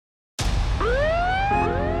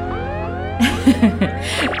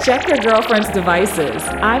Check your girlfriend's devices.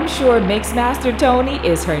 I'm sure Mixmaster Tony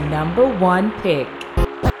is her #1 pick.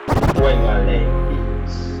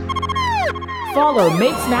 Follow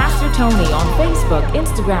Mixmaster Tony on Facebook,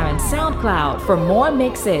 Instagram, and SoundCloud for more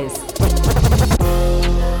mixes.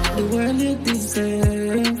 The world you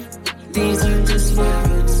deserve, these are just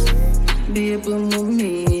words. Baby, no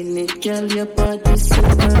mean it, girl, your body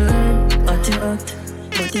superb. Hot, you hot,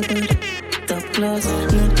 body, body, top class,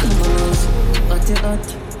 not commoners. Hot, you hot,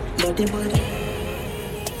 body, body.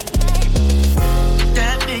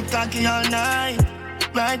 That big cocky all night,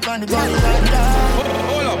 right on the body like that.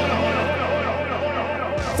 Hold up.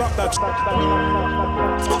 Stop that.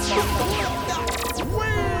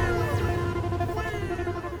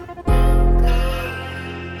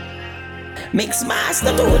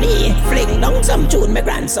 Mixmaster Tony, fling down some tune, my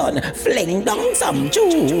grandson. Fling down some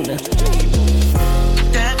tune.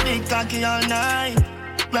 That big cocky all night,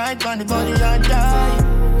 right on the body I die.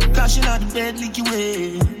 Crashing out the bed, lick you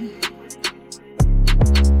away.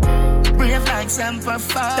 Brave like Semper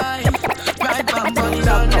Fi, right on body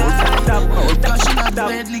all night. Crashing out the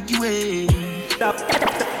bed, lick you away. Got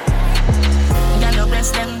your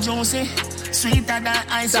breast them juicy, sweeter than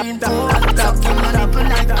ice cream cone. Sucking your nipple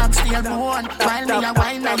like oxtail bone. While me a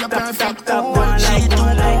wine now your perfect tone. She too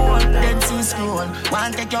old, Dead Sea Scroll.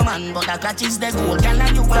 Want take your man, but the catch is the goal. Girl,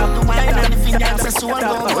 and you want to wine and the fingers are soul. Go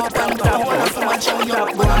up and down, if you want show you go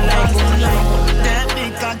like that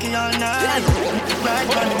big cocky all night. Right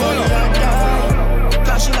on the body like that.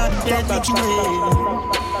 Crashing out the bed, lick you away.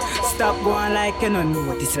 Stop going like you don't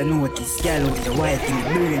notice, I notice. Girl with the white in the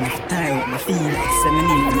brain, if tie up my feel like 7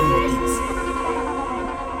 notice.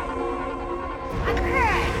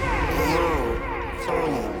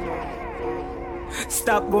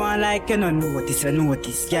 Stop going like you don't notice, I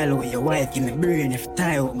notice. Girl with your wife in my brain, if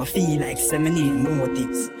tie up my feel like 7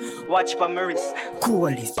 notice. Watch for my wrist, cool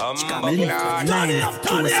this. She got me lift on the line like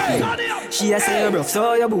toast. She a say you broke,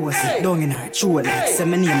 so you bossy. Down in her throat like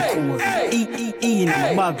 7 cool. In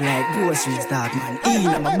my bag like groceries, dog man.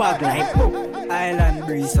 In my bag like Island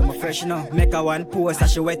breeze, so I'm fresh, you know. Make a one post, and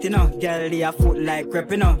she wet, you know. Girl, they a foot like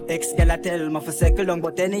crepe, you know. Ex-girl a tell me for circle long,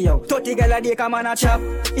 but anyhow 30 girl a day come on a chop.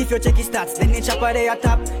 If you check his stats, then the chopper they a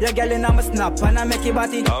top. Your girl in a my snap, and I make it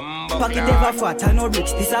body. Pocket ever fat, I no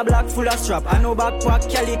bricks. This a black full of strap. I no backpack,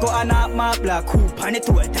 calico, and a my black hoop. And it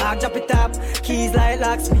tool, dog, drop it up. Keys like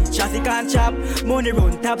lock speed, chassis can't chop. Money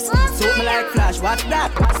run, top speed, so me like flash. Watch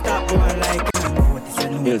that, stop going like you know this, you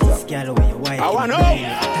know this. Girl, where you white. I wanna know.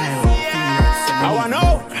 I wanna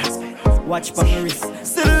know. Watch for my wrist.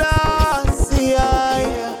 Selassie,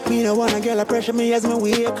 me no wanna girl a pressure me as me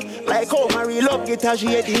wake. Like how my real love get a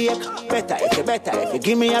shade ache. Better if you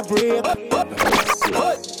give me a break.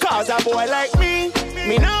 Cause a boy like me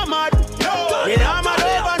no mad. Me no mad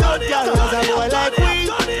over no girl. Cause a boy like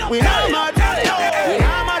we no mad. We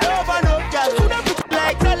no mad over no girl.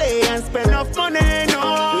 Like Dolly and spend enough money, no.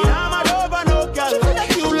 We no mad over no girl.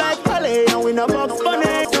 You like Dolly and we no box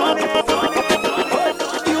money, no.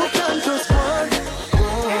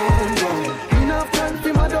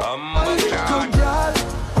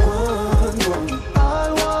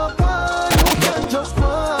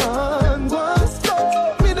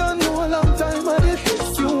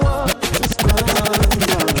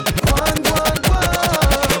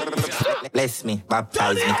 Bless me,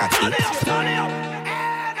 baptize me, cocky.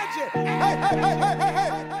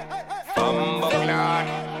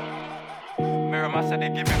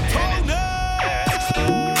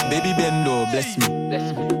 Baby Bendo, bless me.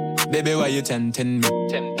 Baby, why you tempting me?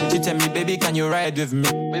 She tell me, baby, can you ride with me?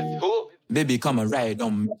 With who? Baby, come and ride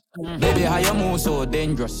on me. Baby, how you move so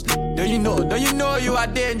dangerously? Do you know you are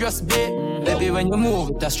dangerous, babe? Baby, when you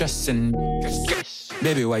move, that's stressing me.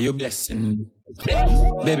 Baby, why you blessing me?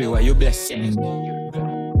 Baby, why you blessing me?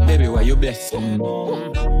 Baby, why you blessing me?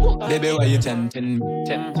 Baby, why you tempting me?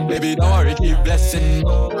 Baby, don't worry, keep blessing me.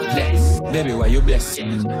 Yes. Baby, why you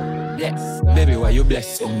blessing me? Yes. Baby, why you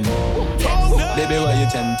blessing me? Baby, why you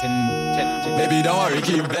tempting me? Baby, don't worry,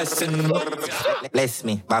 keep blessing me. Bless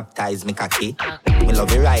me, baptize me, cocky. Me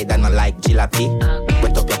love you ride and I like jalopy.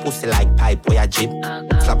 Wet up your pussy like pipe or your jeep.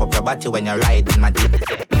 Slap up your body when you ride in my deep.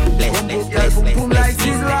 Bless me.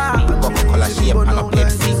 Coca-Cola shape and a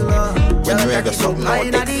Pepsi. When you rev your something out,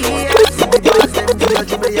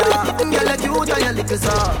 take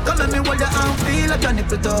slow. Come let me hold your arm, feel like your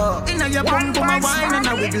nipple toe. Inna your bum, put my wine and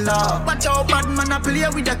a wiggle up. Watch out, bad man, I play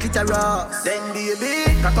with the clitoris. Then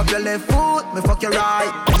baby, cock up your left foot, me fuck your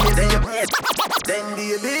right. Then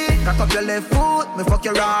baby, cock up your left foot, me fuck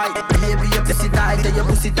your right. Baby, your pussy tight, then your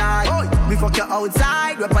pussy tight. Me fuck your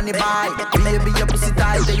outside, rep on the bike. Baby, your pussy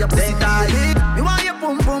tight, then your pussy tight. Me want your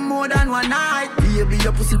pum pum more than one night. Baby,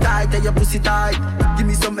 your pussy tight, your pussy tight. Give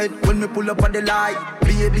me some head when me pull up on the light.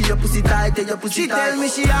 Baby, your pussy tight, your pussy tight. She tell me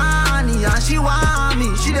she honey and she want me.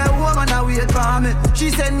 She the woman that wait for me. She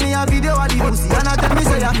send me a video of the pussy and I tell me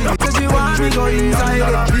say I feel. Cause she want me go inside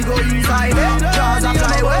it, we go inside it. Jaws a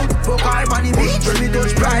fly away, fuck her on the beach. When me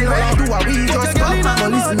touch private, do a we just go. But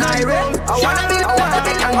listen, I wanna be, I wanna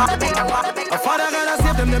be, I wanna be, I wanna be. A father gotta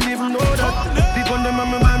save them even know that. Deep on them and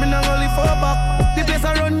my mind, me not only fall back. The place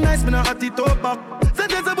I run nice, me not at it up back.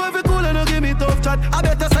 Sentence a boy fi cool and no give me tough chat. I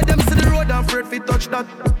better say them see the road and afraid fi touch that.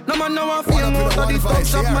 No man now want feel out of the top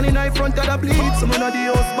shop. Man in the front of the bleed, some in the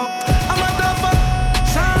house back. I'm a tougher,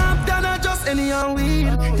 sharp than a just any on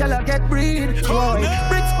weed. Y'all I get breed, boy.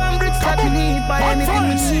 Bricks from bricks that we need, buy anything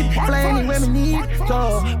we need, fly anywhere we need.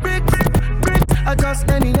 So brick, I just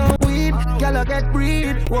any on weed. Y'all I get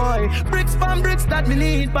breed, boy. Bricks from bricks that we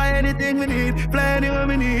need, buy anything we need, fly anywhere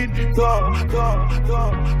we need. Go.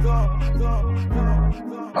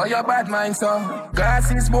 Oh, your bad mind, so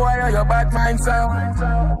glasses, boy, oh, your bad mind, so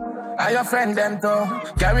are your friend, them, too.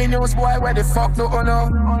 Carry news, boy, where the fuck do you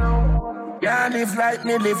know? Yeah, live like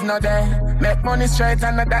me, live no day. Make money straight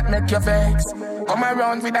and that make you vex. Come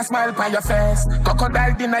around with a smile on your face.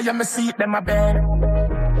 Crocodile dinner, you me see them a bed.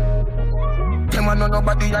 Them a know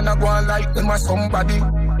nobody and a go on like them a somebody.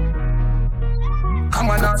 Come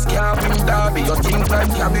on, ask ya, win derby, you think like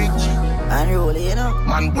cabbage. Unruly, you know.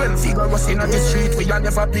 Man, well figure was in the street, we a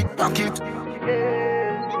never pickpocket.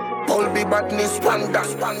 All big badness, panda.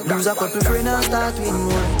 Lose a couple friends and start with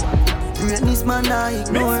more. Greatness man I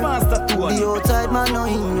ignore. The outside man no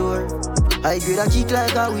ignore. I grade a kick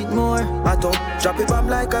like a with more. I don't drop it bomb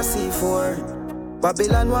like a C4.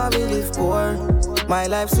 Babylon where we live poor. My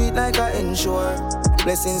life sweet like a ensure.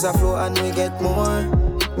 Blessings are flow and we get more.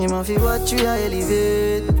 You must feel what you are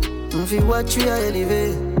elevate. You feel what you are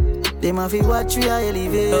elevate. They must feel what you are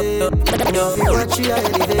elevate. They must feel what you are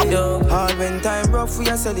elevate. Hard when time rough we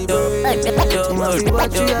are celebrate. They must feel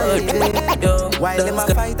what you are elevate. While them a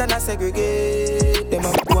fight and a segregate. They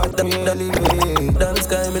must feel what we elevate. Dance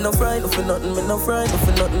guy, me no frightened for nothing. Me no frightened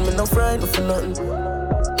for nothing. Me no frightened for nothing.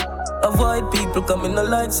 Avoid people coming no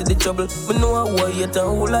like see the trouble. Me know I want you to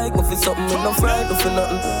who like me for something. Me no frightened for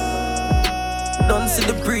nothing. Don't see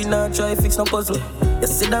the pre now try fix no puzzle. You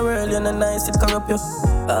see the world, you're not nice, it corrupt you.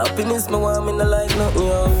 Happiness, me want me no like nothing,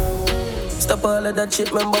 yo. Stop all of that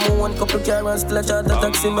shit, remember me one couple car and still a charter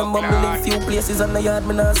taxi. Remember me live few places on the yard,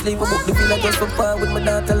 me not sleep. I book the villa just for par with my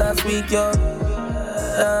daughter last week, yo.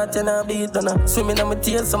 That and I beat on her. Swimming on my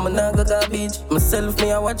tears, so me nah go garbage. Myself,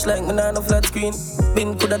 me I watch like me nah no flat screen.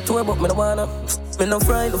 Been coulda tour, but me no wanna. Me no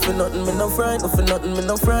frightened for nothing, me no frightened for nothing, me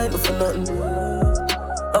no frightened for nothing.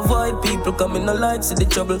 Avoid people coming no like see the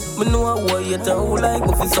trouble. Me know I want you to who like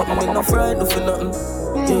me for something. Me no frightened for nothing.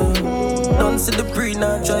 Yeah. Don't see the pre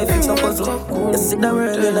now try fix no puzzle. You see the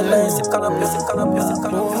world in the nice, it call up, you see, call up, you see,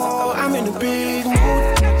 call up, you see, call up. I'm in the big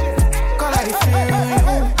mood, call I feel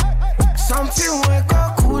you. Something wake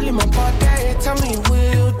up cool in my body, tell me what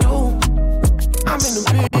you do. I'm in the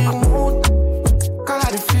big mood, call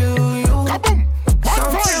I feel you.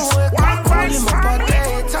 Something wake up cool in my body,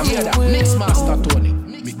 tell me what you do. Mix Master Tony.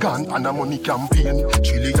 Gone on a money campaign. $1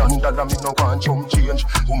 trillion me no want jump change.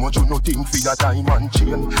 How much you no think for your time and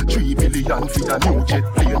chain? 3 billion for your new jet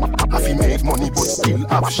plane. I fi make money but still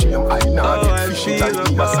have shame. I nah get fishy like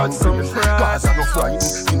me a sand grain. Cause I no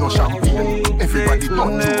frightened, me no champagne. Everybody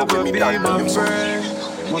don't know when me die me so.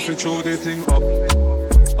 Must we throw the thing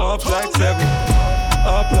up like 7,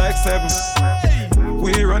 up like 7.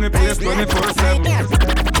 We run the place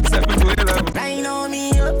 24/7, 7 to 11. I know me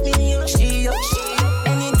up, she up.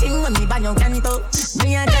 Anything when me buy your can't go.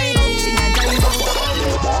 Me a drive out, she a drive out.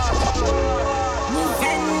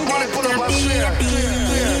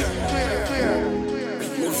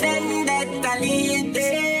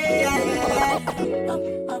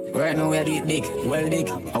 Right now we are doing big, well big.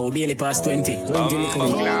 Our barely past 20 little.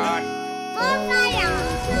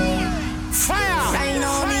 Fire! I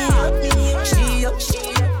know me, she up.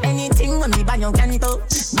 Anything when me buy your can't go.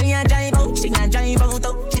 Me a drive out, she a drive out.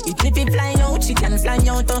 If it fly out, she can fly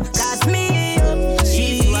out. Cause me up,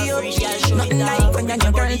 she up. Nothing like when your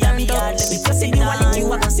girl turned up. If you see the wallet, you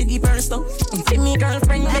wanna see the purse though. See me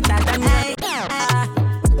girlfriend better than me.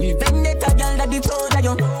 You vendetta girl that be proud of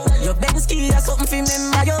you. Your Benz key or something for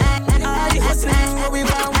remember you. All the hustling what we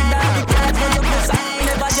want with all the cards when you push up,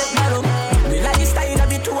 never get borrow. We like the style of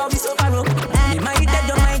the two of we so borrow. We might dead,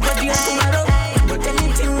 you might go jail tomorrow. But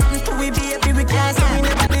anything happen to we baby, we can't so we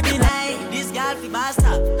never be like. This girl fi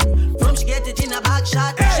basta. From she get it in a back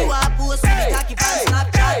shot. She want post with the cocky pan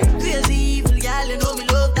Snapchat. Crazy evil girl, you know me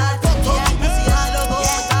love that. Fuck yeah, pussy all over.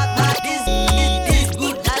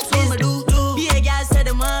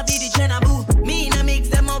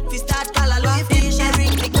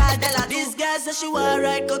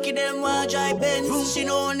 she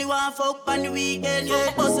know only want fuck on the weekend.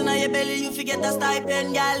 Fuck bustin' on your belly, you forget a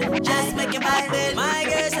stipend, gal. Just make your back bend. My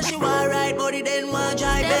girl said she want ride, body then want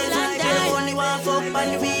drive bend. She know only want fuck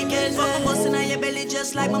on the weekend. Fuck bustin' on your belly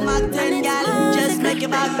just like my Mac 10, gal. Just make your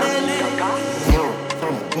back bend.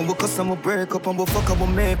 When we cuss, I'ma break up, and we fuck, I'ma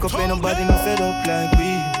make up. Ain't nobody no fed up like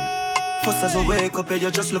we. First as we wake up,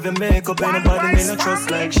 you just love your makeup. Ain't nobody me no trust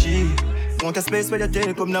like she. Want a space where you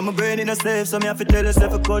take up, now my brain in a safe. So me have to tell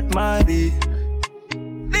yourself I cut my beat.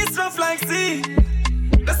 This rough like sea,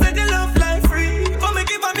 they said you love like free. For me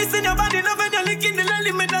keep on missing your body, love and you're licking the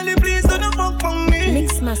lily, me dolly, please don't fuck for me.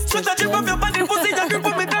 Mix master. Should I chip up your body, pussy, you grip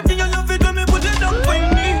on me, cocky, you love it when me put it up for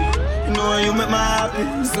me. You know you make my happy,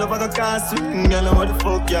 this love I can't swing, girl, what the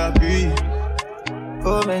fuck you be?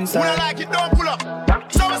 Come inside. When I like it, don't pull up.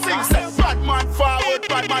 So I sing, say, bad man forward,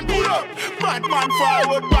 bad man pull up. Bad man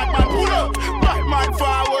forward, bad man pull up. Bad man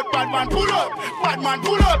forward, bad man pull up. Bad man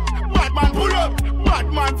pull up, bad man pull up.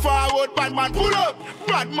 Bad man forward, bad man pull up.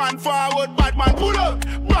 Bad man forward, bad man pull up.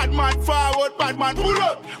 Bad man forward, bad man pull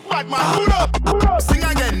up. Bad man pull up. Sing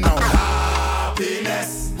again now.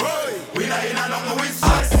 Happiness, boy. We not in a long with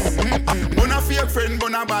stress. We not fake friend, but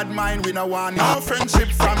not bad mind. We not want no friendship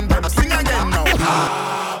from them. Sing again now.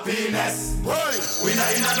 Happiness, boy. We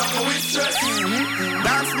not in a long with stress.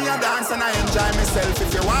 Dance me a dance and I enjoy myself.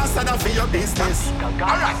 If you want to for your business.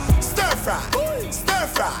 Alright, stir fry, stir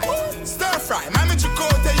fry, stir fry. Mami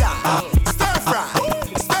chicote ya. Stir fry,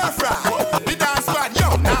 stir fry. The dance squad,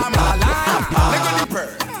 yo, nah man. Lego the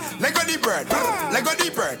bird, Lego the bird, Lego the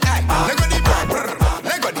bird, Lego the bird,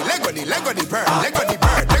 Lego the bird, Lego the bird, Lego the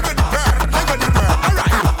bird, Lego the bird.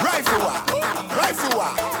 Alright, rifle wa, rifle wa.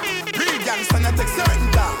 Real gangsta not take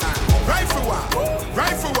certain down. Rifle wa,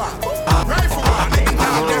 rifle wa, rifle wa.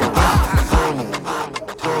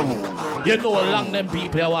 You know long them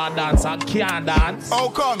people you want dance and can't dance. How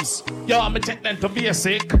comes? Yo, I'ma take them to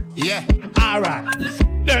basic. Yeah. Alright.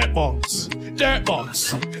 Dirt bunks, dirt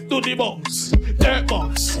bunks, do the bunks, dirt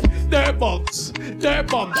bunks, dirt bunks, dirt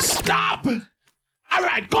bunks. Stop!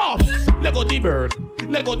 Alright, come! Lego the bird,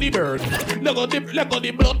 Lego the bird, Lego the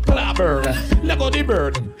blood clot bird, Lego the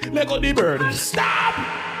bird, Lego the bird. Stop!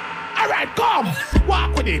 Alright, come!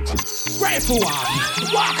 Walk with it. Rifle walk.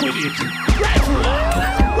 Walk with it. Rifle walk.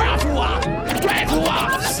 Rifle walk. Rifle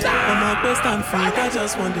walk. Stop! I'm a best and feet, I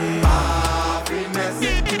just want the happiness.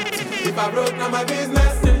 If I broke, now my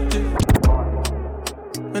business.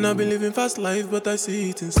 And I've been living fast life, but I see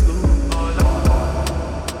it in slow.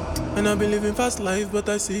 And I've been living fast life, but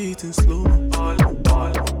I see it in slow.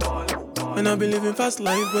 And I've been living fast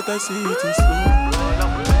life, but I see it in slow.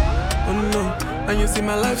 Oh no, and you see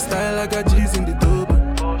my lifestyle, I got G's in the double.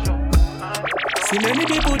 See many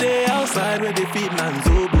people there outside where they feed man's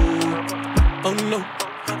oboe. Oh no,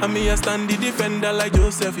 and me I stand the defender like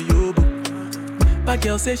Joseph Yobo. But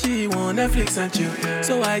girl say she want Netflix and chill,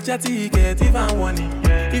 so I chatty get even warning.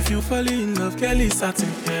 If you fall in love, Kelly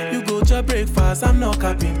satin. You go to breakfast, I'm not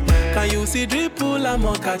capping. Can you see dripple, I'm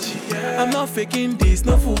not catching. I'm not faking this,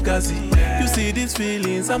 no fugazi. You see these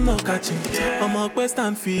feelings, I'm not catching. I'm a quest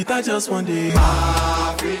and feet, I just want the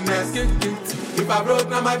happiness. If I broke,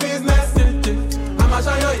 now my business. I'ma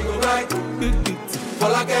show you go right.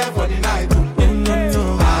 All I care for the night.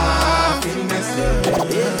 Happiness.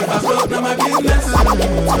 If I broke, now my business. I'ma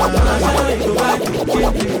show you go right.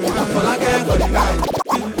 All I care for the night.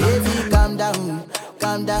 Baby, calm down,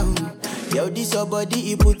 calm down. Yo, this your body,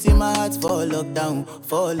 you put in my heart for lockdown,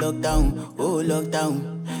 oh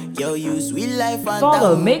lockdown. Yo, you sweet life and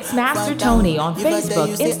follow Mixmaster Tony on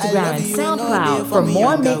Facebook, Instagram, and SoundCloud for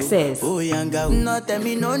more mixes. Oh, young girl, no tell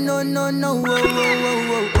me no. Baby,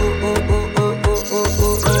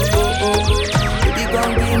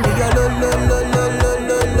 gon' give me your lo.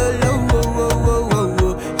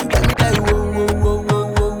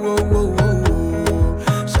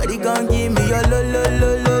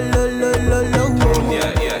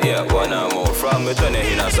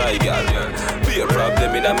 Be a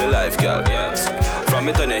problem in my life, girl. From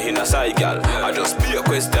me turn in a side, girl. I just be a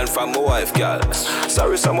question from my wife, girl.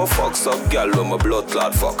 Sorry, some of fucks up, girl, with my blood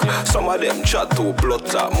clot fuck. Some of them chat to blood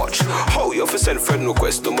clot much. How you fi send friend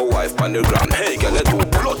request to my wife on the gram? Hey, girl, you do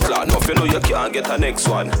blood clot enough, you know you can't get a next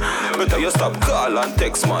one. Better you stop call and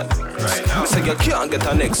text, man. Me say you can't get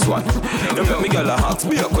a next one. You make me girl ask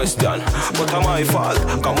me a question, but am I fault?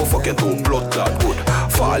 Come on, fucking do blood clot good.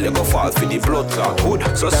 Fall, you go fall for the blood clot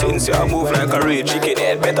good. So since you move like a real chicken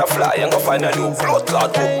head, better fly and go find a new blood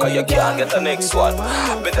clot book. Cause you can't get the next one.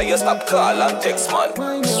 Better you stop call and text, man.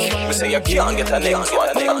 Me say you can't get the next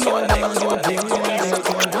one.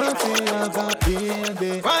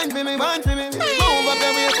 Wine for me, move up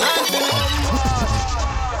your waist, wine for me.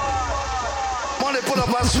 Money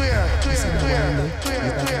I swear.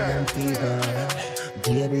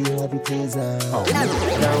 Baby, you have it teaser. Oh. Hey,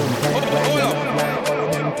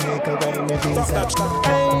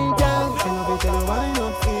 girl, wind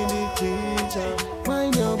up in the teacher.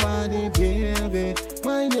 Wind your body, baby.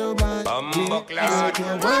 Wind your body.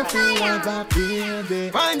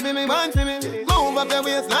 Wine for me, wine for me. Move up your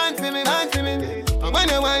waistline for me, wine for me. And when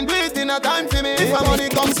you wine, wasting a time for me. If my money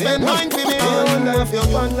come spend, wine for me. If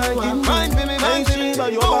you want like it, wine for me, wine for me.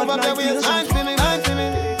 Move up your waistline for me, wine for me.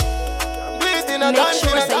 Make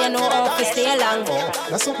sure say you know how to stay long.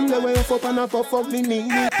 That's something that way up and up me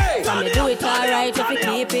need it. So me do it alright if you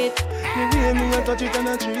keep it. Me way me a touch it and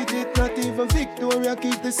I treat it. Not even Victoria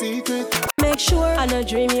keep the secret. Make sure I no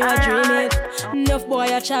dream you, I dream it. Enough boy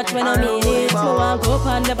a chat when I mean it. So I go up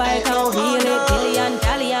on the bike and wheel it. Dilly and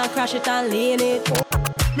dally and crash it and lean it.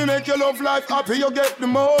 Me make your love life happy, you get the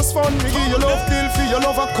most fun. Me give you love till for your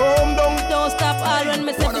love a calm down. Don't stop all when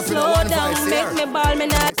me say to slow down. Make me ball, me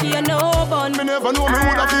not to you no bun. Me never know me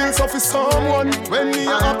woulda feel so for someone. When me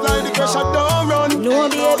a apply the pressure don't run. No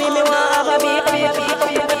baby, me want have a baby.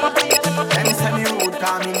 Them say me rude,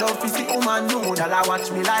 cause me love to see woman nude. Y'all a watch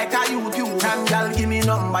me like a YouTube. Can y'all give me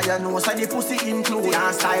number, you know, so the pussy include.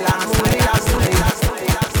 And style and mood,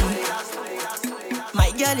 my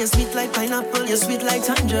girl, you're sweet like pineapple, you're sweet like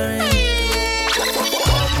tangerine.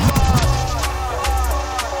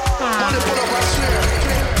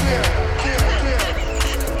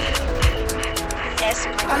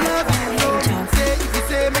 I love you, no. Say if you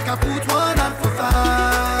say make I put one up for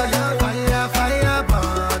fire, fire, fire,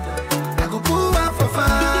 burn. I go put one for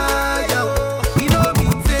fire. You know me,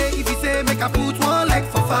 say if you say make I put one like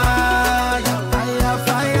for fire, fire,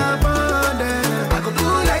 fire, burn. I go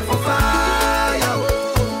put like for fire.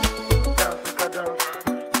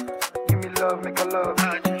 Give me love, make a love.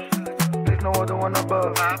 There's no other one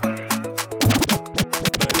above.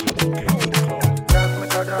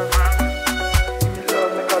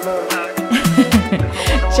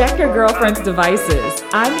 Check your girlfriend's devices.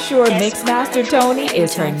 I'm sure Mixmaster Tony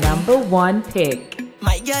is her #1 pick.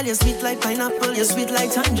 My girl, you're sweet like pineapple, you're sweet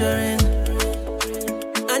like tangerine.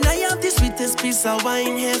 And I have the sweetest piece of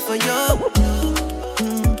wine here for you.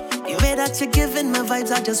 The way that you're giving my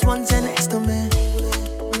vibes, I just want you next to me.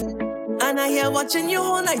 And I hear watching you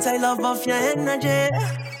all night, I love off your energy.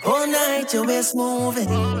 All night your waist moving,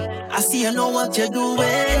 I see you know what you're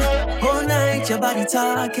doing. All night your body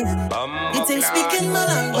talking, it ain't speaking my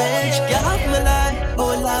language. You have me like,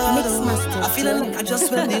 oh Lord, oh. I feel like I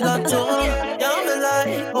just won the lotto. You have me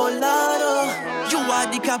like, oh Lord, oh. You are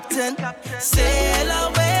the captain, sail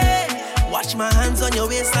away. Watch my hands on your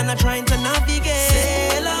waist and I'm trying to navigate.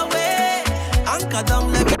 Sail away, anchor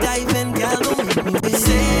down, let me dive in, girl, don't make me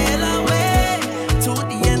sail away to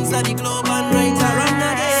the ends of the globe and right around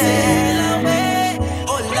again. Sail away,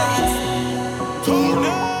 oh Lord.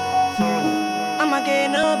 I'm again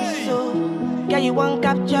no be so. Girl, you won't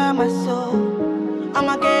capture my soul. I'm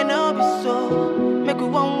again no be so. Make you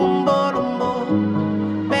one wumbo lumbo.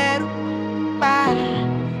 Better, better,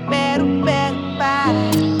 better, better.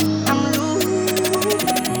 I'm loose.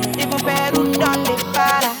 Even better, done it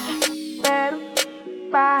better. Better,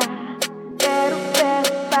 better, better,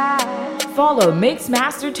 better. Follow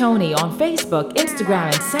Mixmaster Tony on Facebook, Instagram,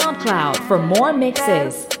 and SoundCloud for more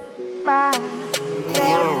mixes.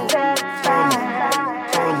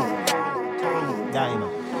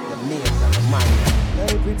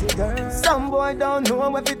 Some boy don't know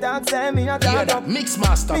what it talk, say me a talk up.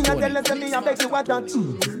 Mixmaster me a tell us, me a beg you a touch.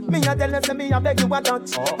 Me a tell us, me a beg you a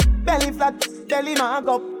touch. Belly flat, belly mark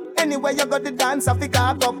up. Anywhere you got the dance, I pick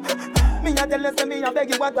up. Me a tell us, me a beg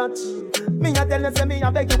you a touch. Me a tell us, me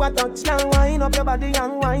a beg you a touch. Now wind up your body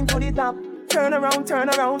and wind to the top. Turn around,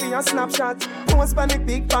 be a snapshot. Post on the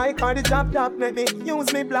big bike or the top, make me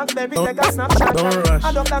use me BlackBerry like a snapshot.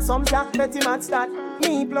 I don't have some jack, petty match that.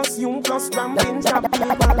 Me plus you plus ramping chop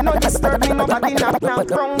people. No disturb me, nobody knock.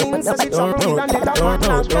 Browning, so she trouble me, and let her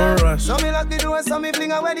knock. So me lock the door, so me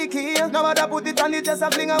fling away the key. Nobody put it on the chest, I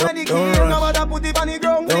fling away the key. Nobody put it on the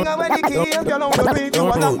ground, fling away the key. Girl, I'm gonna beat you,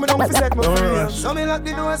 I knock me down for set me free. So me lock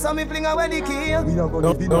the door, so me fling away the key. We don't go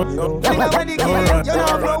to the door, fling away the key. You know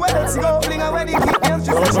how where let's go, fling away the key.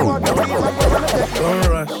 Don't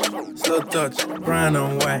rush, slow touch, brown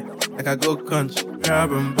and white. Like I go country,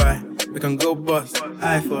 grab and buy. We can go bust,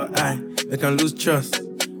 eye for eye. We can lose trust.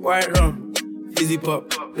 White rum, fizzy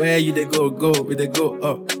pop. Where you they go, we they go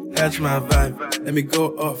up. Catch my vibe, let me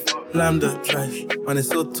go off. Lambda drive, man, it's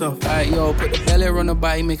so tough. Alright, yo, put the belly on the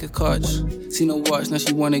body, make a catch. See no watch, now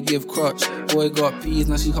she wanna give crotch. Boy got peas,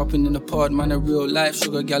 now she hopping in the pod. Man, a real life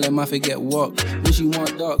sugar gal, and my forget walk. When she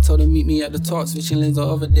want dark, told her meet me at the top. Switching lanes the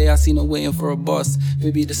other day, I seen her waiting for a boss.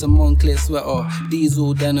 Baby, this a Moncler sweater,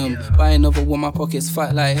 diesel denim. Buy another one, my pockets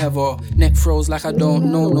fat like heather. Neck froze like I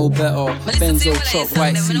don't know no better. Benzo truck,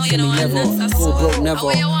 white seats in the leather. Full broke never,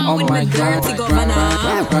 on my grind.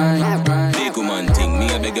 Big woman thing, me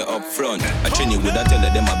I beg you up front. I train you with a tell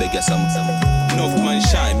them I beg you some. Enough man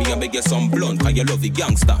shy, me I beg you some blunt. Cause you love the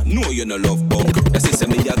gangster, no you no love bunk. The sister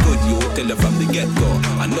me a good, you tell her from the get-go.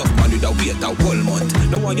 Enough man with a wait a whole month.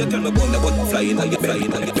 No one you tell me about the butt flying and you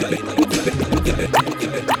flying.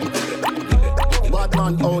 Bad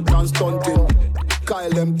man out and stunting. Kyle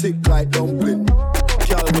them thick like dumpling.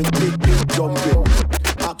 Girl with big jumping.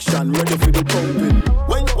 Action ready for the pumping.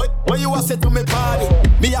 When you a set to me party,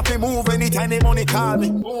 me have to move anytime the money call me.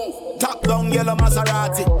 Top down yellow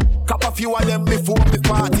Maserati. Cop a few of them before me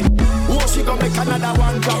party. Oh, she gon' make another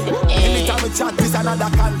one drop. Anytime we chat is another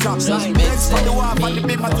contract. Next for the war and the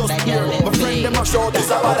big man just here. My friend them a show this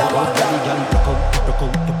about a one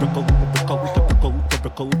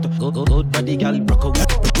Good body girl, broke out.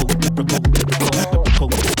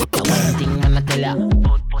 One thing man I tell ya,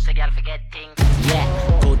 good pussy girl forget things. Yeah,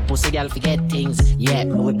 good pussy girl forget things. Yeah,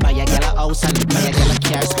 me would buy a girl a house and buy a girl a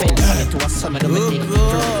car, spend money to a summer do me thing.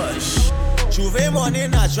 Juve money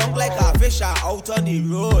in a junk like a fish out on the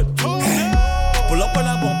road. Pull up on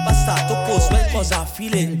a bumper, start to post well cause I'm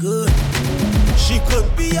feeling good. She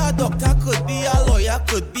could be a doctor, could be a lawyer,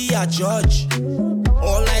 could be a judge.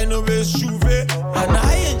 All I know is Juve, and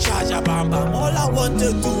I in charge of Bam Bam. All I want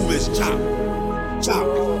to do is chop, chop,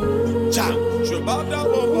 chop. Shabab da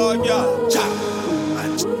bumper, girl, chop.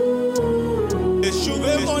 It's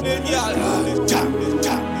Juve money, girl, chop,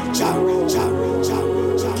 chop, chop, chop, chop.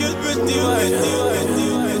 Kill with you,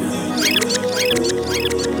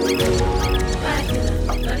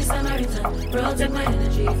 protect my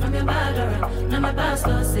energy from your bad aura. Now my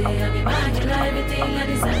pastor say I be mine, you like everything I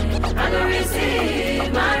desire. I go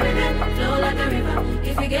receive my rhythm, flow like a river.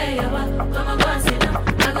 If you get your walk, come on, go and sit down.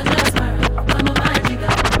 I go just para, come on, my jigger.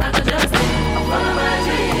 I go just follow my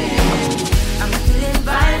dream. I'm feeling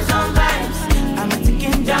vibes on vibes. I'm a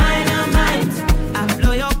ticking dynamite. I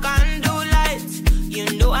blow your candle lights. You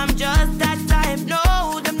know I'm just that type. No,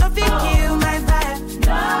 them nothing kill my vibe.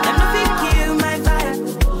 Them nothing kill my vibe.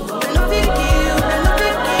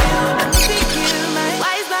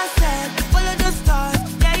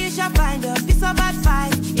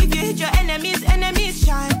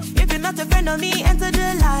 A friend of me, enter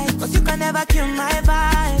the light. Cause you can never kill my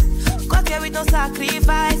vibe. Got here with no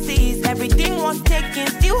sacrifices. Everything was taken,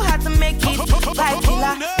 still had to make it. Vibe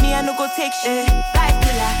killer, me I no go take shit. Vibe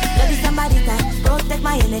killer, love is somebody time. Protect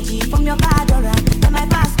my energy from your bad aura. When my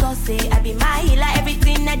pastor say I be my healer,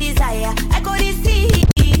 everything I desire. I go receive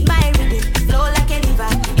my rhythm, flow like a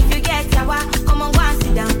river. If you get yawa, come on, go and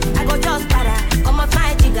sit down. I go just para, come off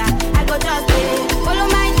my jigger. I go just follow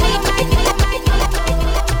my dream, my dream.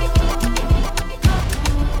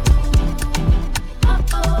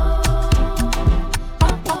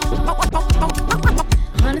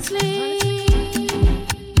 Honestly,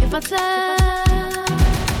 if I tell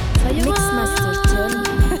you Mixmaster Tony,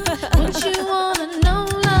 what you wanna know,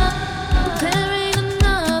 love? There ain't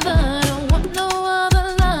another, don't want no other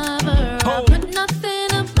lover. I put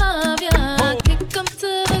nothing above ya, kick 'em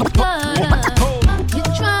to the gutter. You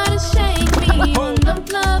try to shake me, end up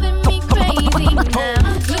loving me crazy. Now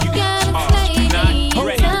look at it, lady, tell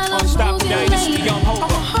 'em who's your lady. I'm a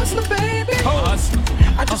hustler, baby.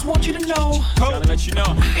 I just want you to know. Trying to let you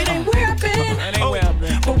know. It ain't where I've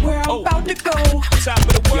been, but where I'm about to go. Top of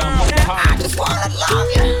the world. I just wanna love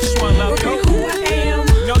you. Just wanna love you. Who I am.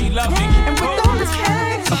 Know you love me. And with all this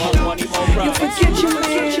cash, more money, more you problems. forget your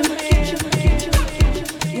man.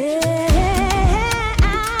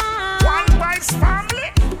 One wife's family.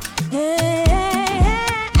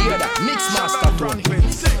 Yeah, that Mixmaster Tony.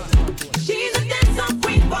 She's a dancer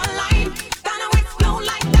queen for life. Gonna explode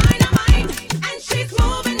like dynamite. And she's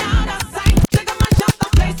moving out of sight. Take a match up the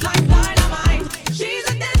place like dynamite. She's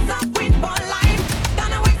a dancer queen for life.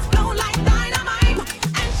 Gonna explode like dynamite.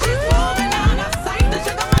 And she's moving out of sight.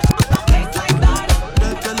 Take a match up the place like dynamite.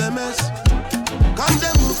 LMS, come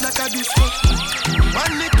they move like a disco.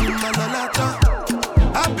 One Nicky Manolata.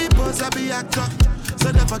 Happy boss, happy actor. So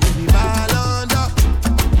never give me ball under.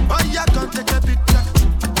 Oh, yeah, come take a picture.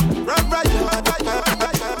 Run right,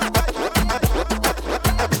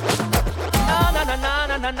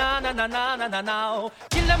 No,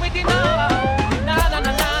 kill them with the no.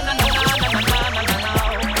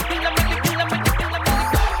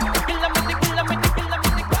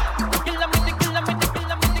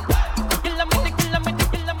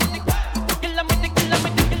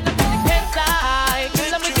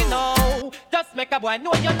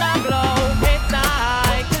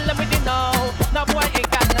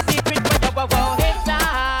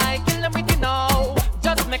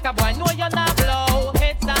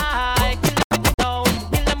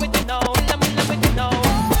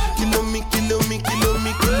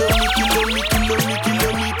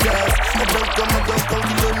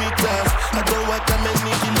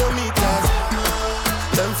 many kilometers.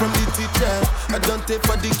 Learn from the teacher. I don't take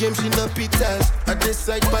for the game, she no pitas. I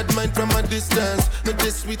decide bad mind from a distance. No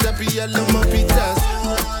this sweet happy yellow my pitas.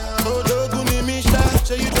 Oh, Doguni Misha,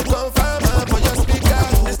 show you the confirm for your speaker.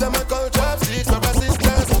 This time I call chopsticks for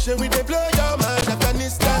assistance. Show we they blow your mind,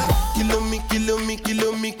 Afghanistan.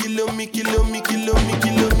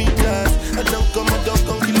 Kilometers. I don't come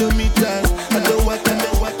kilometers. I don't want to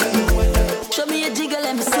know what. Show me a jigger,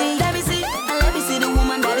 let me see. Let me see. And let me see the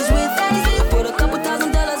woman that is with. I put a couple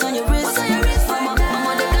 $1,000 on your wrist.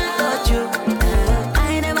 Mama, they can't touch you. I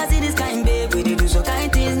ain't never seen this kind, babe. We do some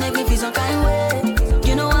kind things, make me feel some kind way.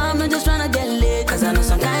 You know I'm not just tryna get laid, cause I know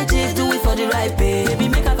some kind chicks do it for the right pay. Baby,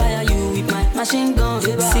 make a fire you with my machine gun.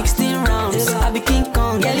 16 rounds, I be King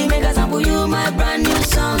Kong. Girlie, make a sample you my brand new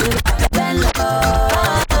song.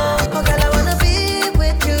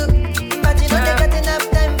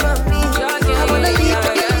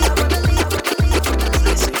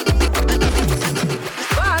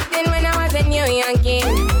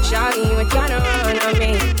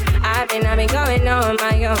 I've been going on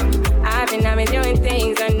my own. I've been doing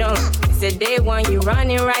things I know. It's a day one, you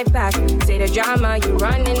running right back. Say the drama, you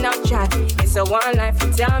running up track. It's a one life,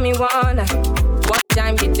 you tell me one life. One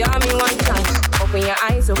time, you tell me one time. Open your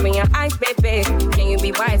eyes, baby. Can you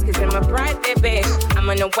be wise, cause I'm a bride, baby. I'm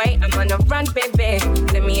on the way, I'm on the run, baby.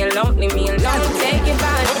 Leave me alone, take it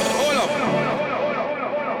back. Hold up.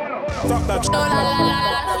 Fuck that.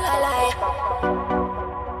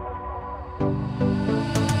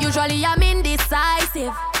 Usually I'm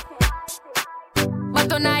indecisive, but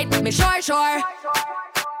tonight me sure.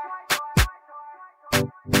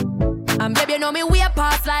 And baby, you know me way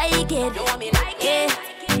past like it. You want me like it?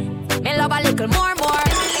 Me love a little more.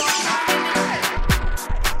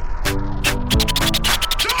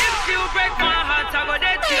 If you break my heart, I go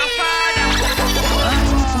dead to your father.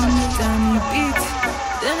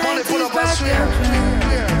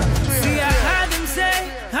 See, I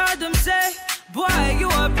heard them say, boy, you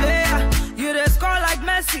a player. You the score like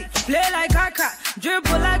Messi, play like Kaka,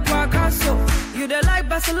 dribble like Picasso. You the like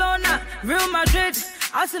Barcelona, Real Madrid,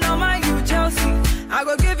 Arsenal, Man U, Chelsea. I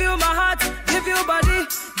go give you my heart, give you body,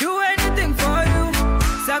 do anything for you.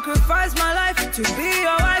 Sacrifice my life to be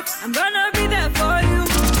your wife. I'm gonna be there for you.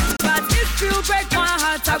 But if you break my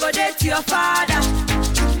heart, I go dead to your father.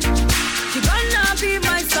 You gonna be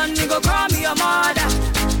my son, you go call me your mother.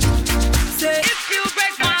 Say if you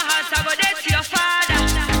break my heart, I go dead to your father.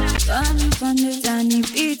 Turn up on the tiny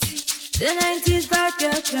beat, the 90s back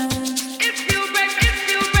your turn. If you break my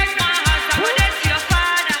heart, I go dead to your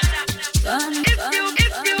father. If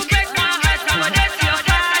you break my heart, I go dead to your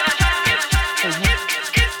father. If you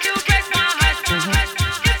break my heart,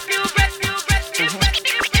 if you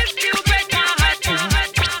break my heart,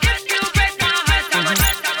 if you break my heart, I go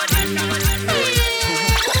dead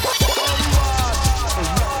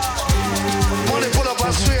Money pull up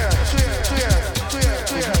and swear.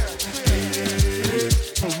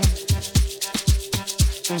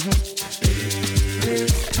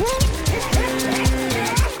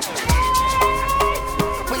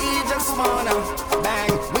 We just wanna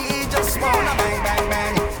bang. We just wanna bang, bang,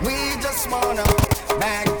 bang. We just wanna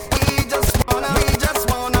bang. We just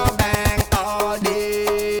wanna bang all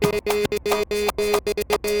day.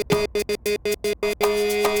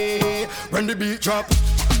 When the beat drop,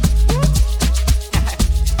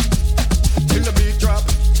 when the beat drop,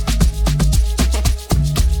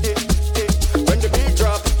 when the beat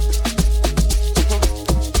drop,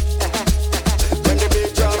 when the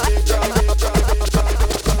beat drop,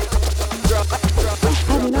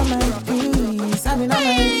 I've been on my knees, I've been on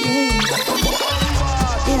my knees.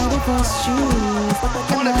 Yeah, they first shoes, but I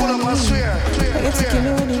can't believe. I get to kill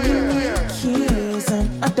you when you give me keys and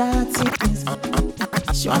a dirty keys.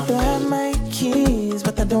 She want to have my keys,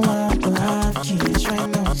 but I don't want to have keys right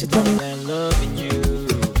now. She told me I'm loving you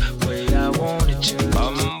the way I wanted to.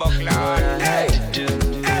 What I had to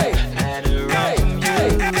do, had to run from you.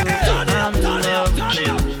 I'm in love with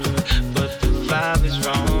you, but the vibe is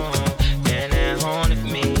wrong, and it haunted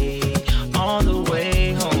me all the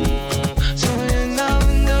way home. So you never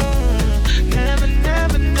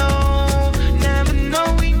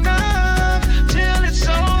know enough till it's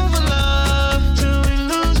over, love, till we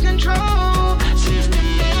lose control.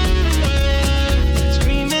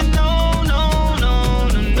 Screaming no.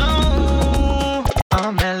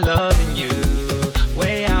 I'm in loving you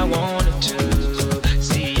way I wanted to.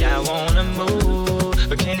 See, I wanna move,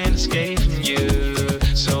 but can't escape from you.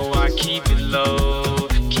 So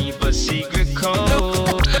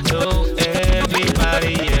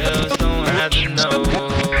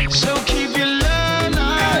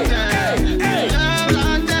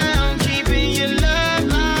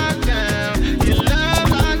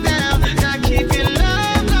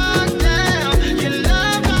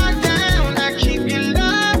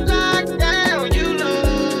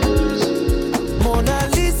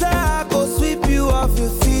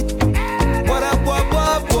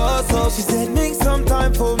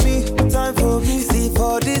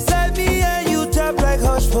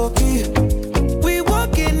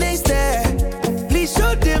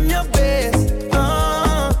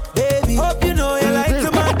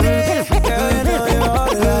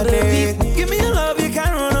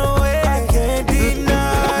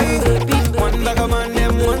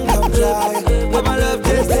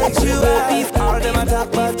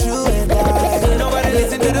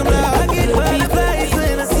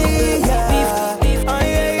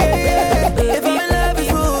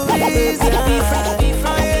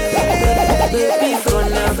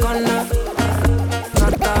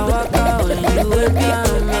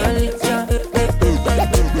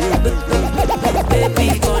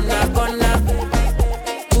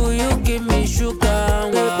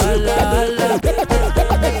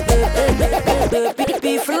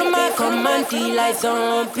like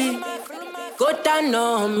zombie. Go down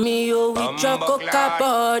on me, oh, with your coca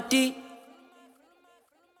body.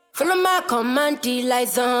 Follow my command like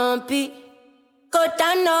zombie. Go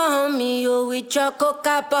down on me, oh, with your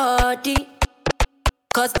coca body.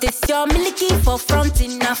 Cause this your milky for front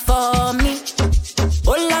enough for me.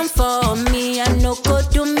 All I'm for me, I no go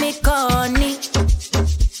do me corny.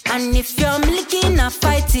 And if you're milky in a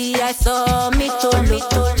fighty, I saw me tolo.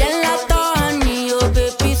 Gelatoni, oh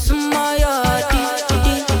baby, sumo yodi.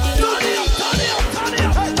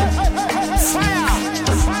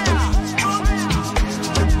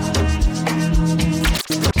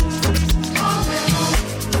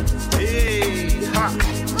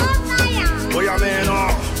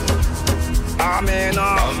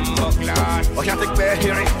 I can't take back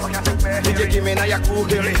hearing. You give me now your cool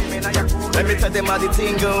hearing. Let me tell them how the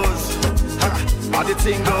thing goes. How the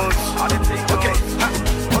thing goes. Okay,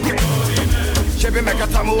 okay. Chevy make a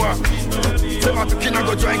tamua. Say my tukina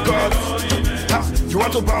go join God. You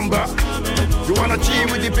want to bamba? You wanna G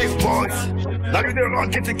with the big boys? Now you the wrong,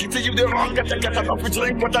 get the kitty, you the wrong, get a coffee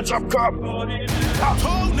drink, what a drop cup.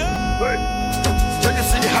 So you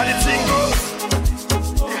see how the thing goes.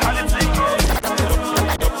 How the thing goes.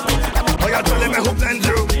 Oh, you're telling me who blend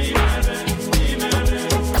you.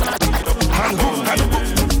 And who.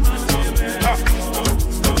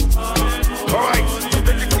 Alright,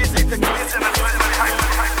 take it easy,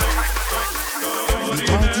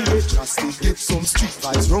 Party get drastic, get some street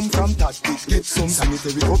vibes, rum from tactic, get some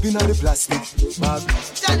sanitary up in the plastic bag.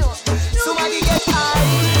 Somebody get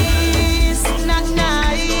ice, not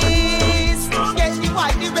nice. Get the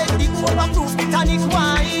white, the red, the overproof, the tonic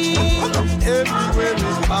wine. Everywhere we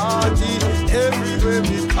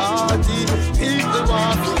party, people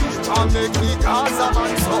walking and make me cause a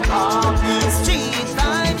man so happy. Street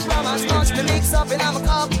vibes from a scotch to mix up in a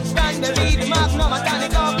cup. Cranberry, the magnum, a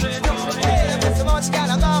tonic up. Hey, so much can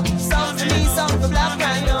I go? Some to me, some for black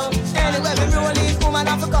guy, yo. Anywhere we roll it, woman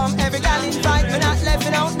have to come. Every gal invite me, not left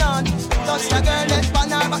out none. Touch the girl, left on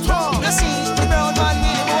her back. You see, the brown man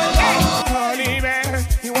with the boy. Honey man,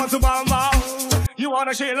 you want to bamba? You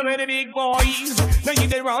wanna chill with the big boys? Now you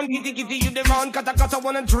the round, kitty, you the round, kata,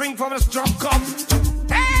 wanna drink from a strong cup.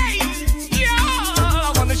 Hey, yeah,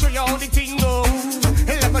 I wanna show you how the thing go.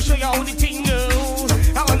 Let me show you how the thing go.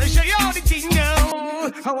 I wanna show you how the thing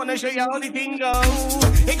go. I wanna show you how the thing go.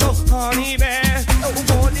 It go honey bear, oh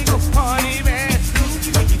boy, it go honey bear.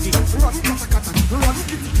 Run kata, run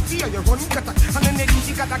kitty, yeah, you run kata, and then they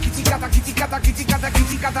kitty kata.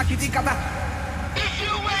 If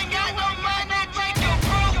you ain't got no money, take your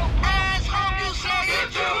broke ass home. You say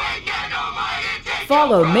if you ain't got no money, take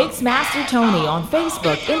Follow Mixmaster Tony on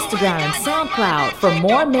Facebook, Instagram, and SoundCloud for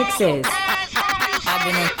more mixes. I've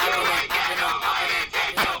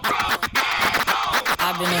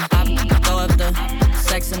been throw up the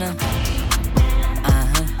sex in her.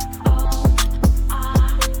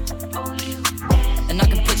 And I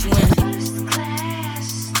can put you in.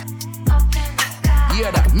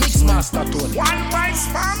 Yeah, that Mixmaster Tony. One vice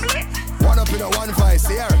family. One up in a one vice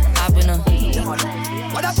here. I've been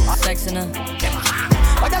sex in her.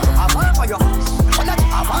 What that have on for you? What that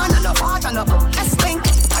have on and the fart and the stink?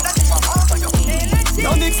 What that have on for you?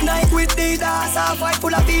 No mix night with the dance, a white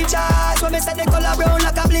full of features. When me say the color brown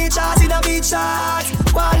like a bleachers in a beach shot.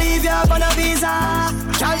 Wanna leave you on a visa?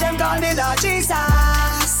 Tell them call me Lord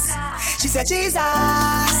Jesus. She said Jesus.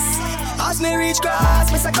 As me reach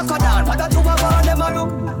grass, me say crocodile. What that do I want them a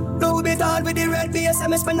look? Louis Vuitton with the red base.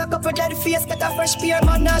 And me spend a couple dead face. Get a fresh pair,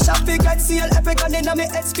 man, now shop big red seal. Epic and in a me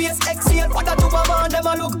headspace, exhale. What that do I want them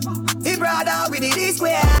a look? The brother with the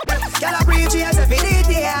D-square. Girl a preach, yes, if it is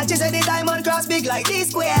there. She said the diamond cross big like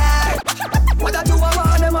D-square. What that do I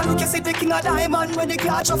want them a look? You see the king of diamond. When the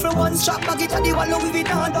car shuffle one strap, back it at the one Louis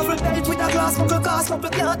Vuitton. Double belt with a glass, buckle cast. Couple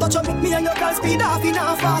can't touch you. Me and your girl speed off in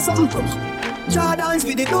a fast. Jordans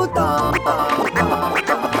with the two-top.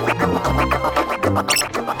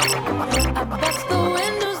 I bust the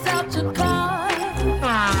windows out your car.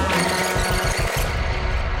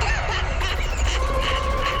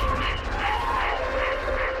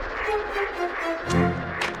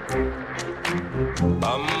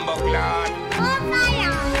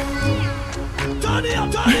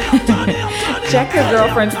 Check her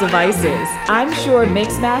girlfriend's devices. I'm sure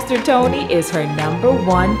Mixmaster Tony is her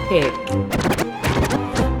 #1 pick.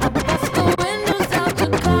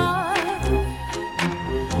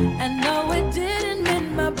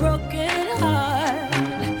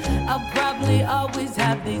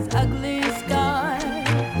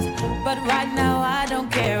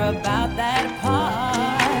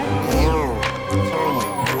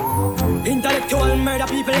 Intellectual murder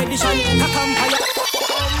people edition.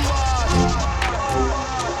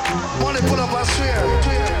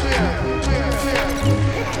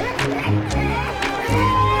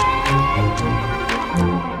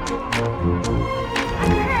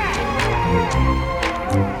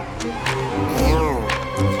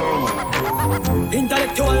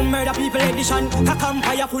 man. A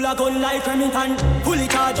campfire full of gun like Remington. Fully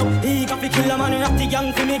charge up, he got to kill a man. Rap the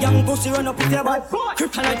gang for me gang, pussy run up with your bad.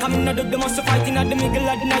 Kryptonite come in the must fighting at the middle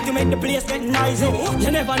of the night to make the place get noisy.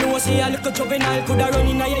 You never know, say a little juvenile coulda run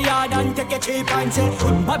in your yard and take a cheap and say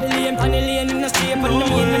Babylon, Panellian in the street, but no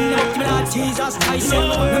one in the Lord Jesus Christ.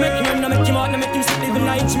 No make him run, no make him out, no make him sleep even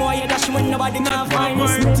nights more. You dash when nobody can find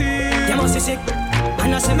us. You must be sick.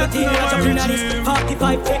 And I 17, I jump in this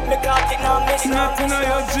 45, take me clock in on this. Nothing on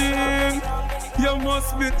your dream, you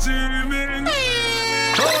must be dreaming.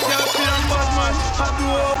 Oh, God, damn bad man, I do.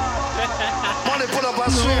 Money pull up, I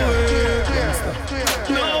swear.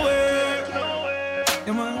 No way.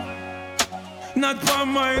 Yeah, man. Not for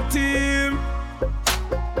my team,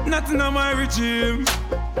 nothing on my regime.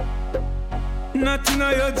 Nothing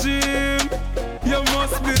on your dream, you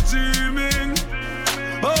must be dreaming.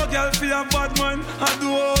 Oh, girl, feel a bad man, I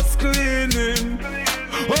do house cleaning.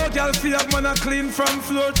 Oh, girl, feel a man, I clean from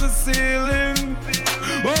floor to ceiling.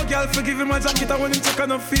 Oh, girl, forgive him my jacket, I want him check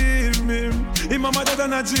and I feel him. Him a mother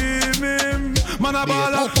than I dream him. Man a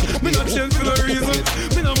baller, me not change for no reason.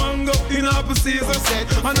 Me no mango in half a season.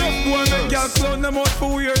 And if one make girl clown them out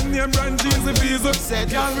for wearing name brand Jesus Visa.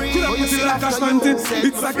 Could I put it like a slanted?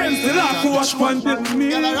 It's against the law for wash panted. Me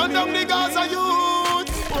girl, I run down the Gaza youth.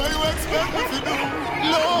 What you expect me to do?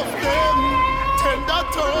 Love them, tender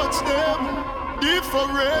touch them.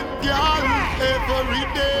 Different girl every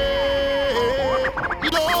day.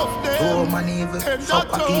 Love them. Oh man, evil.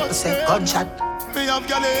 Fuck what people say. Gunshot. Me have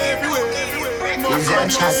girl everywhere.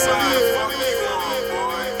 Gunshot.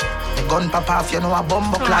 The gun pop off, you know a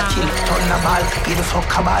bomb clock kill. Turn the ball, be the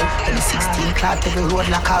fuck a ball. And the 16 clock every road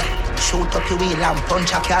lock up. Shoot up your wheel and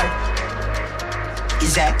punch a car.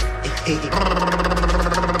 Is that?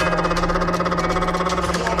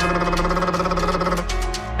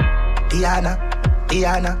 Piano,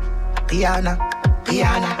 piano, piano,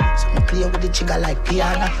 piano. So me play with the trigger like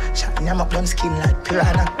piano. Shot me up them skin like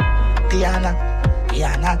piranha. Piano,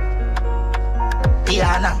 piano,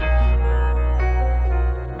 piano.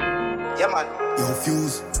 Yeah man. Yo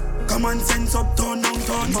fuse, common sense up, turn down,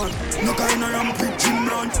 turn man. No kind of ramp with Jim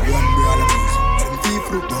Brown. One brother music, them feel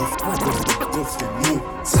fruit, go for no.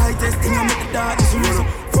 Slightest thing I make the dog is real.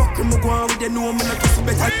 Fuck him, go on with the no, me not just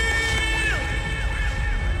better.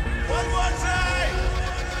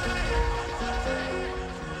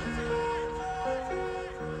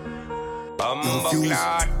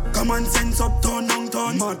 Common sense up, turn down,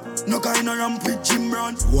 turn man. No kind of ramp with Jim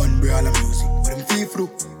Brown. One brother music, but them feel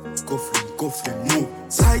fruit. Go for no.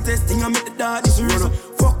 Slightest thing I make the dog is real.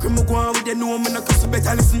 Fuck him, go on with the no, me not just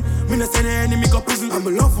better listen. Me not send the enemy go prison. I'm a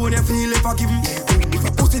love when they feel if I give him. If I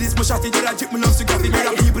pussy this much shot, you do that drip, me love to graphic. There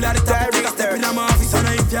are people at the top, take a step in my office. And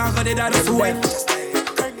if you got it, that's the way.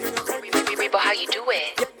 But how you do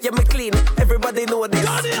it? Yeah, me clean, everybody know this.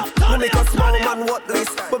 Me make a small man what this.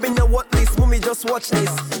 But me know what this, mommy just watch this.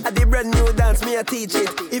 I did brand new dance, me I teach it.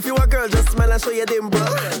 If you a girl, just smile and show you them bro.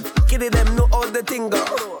 Kitty them know all the thing go.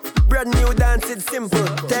 Brand new dance, it's simple.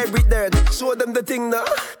 Terry dirt, show them the thing now.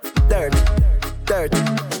 Dirt, dirt,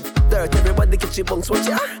 dirt. Everybody get your bunks, watch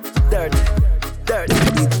ya. Dirt, dirt,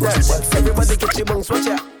 dirt. Everybody get your bunks, watch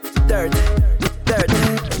ya. Dirt, dirt,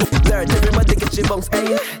 dirt. Everybody get your bunks,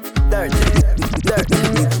 hey. Dirt, dirt,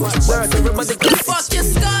 dirt. Everybody get fuck your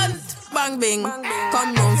skull. Bang bang,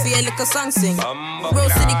 come on, feel like a song sing. Bro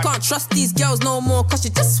city can't trust these girls no more, cause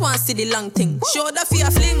you just want to see the long thing. Show the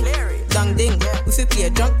fear fling, dang ding. We fi play a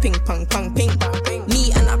drunk ping pong pong ping.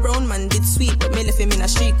 Me and a brown man did sweet, but me left him in a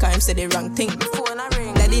street car, him say the wrong thing.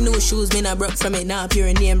 Daddy new shoes, me na broke from it now.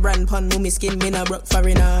 Pure name brand pun, no me skin, me na broke for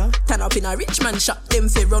it now. Turn up in a rich man shop, them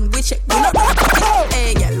fi run we check.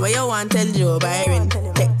 Hey girl, what you want tell Joe Byron?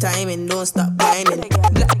 Take time and don't stop whining.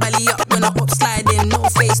 Black belly up when I up sliding, no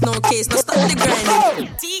face, no case. No stop the grinding.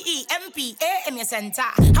 TEMPA in your center.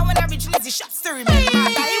 How an original is the shots to remember.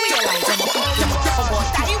 Die with your light.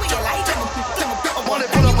 Die with your light.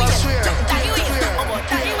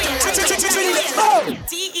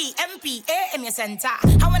 TEMPA in your center.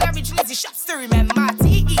 How an original is the shots to remember.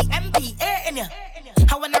 TEMPA in your.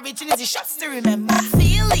 How an original is the shots to remember.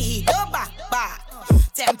 Feel the heat, go back.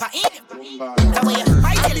 Temper in. The way you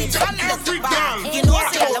fight till it's on the back. You know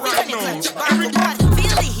what's the other way when you touch back.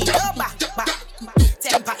 Feel the heat, go back.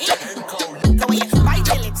 Temper in. The way you bite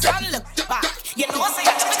your lips and look back. You know what's the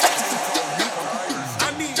other way. I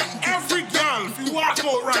need every girl, if you walk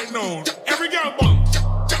out right now, every girl bump.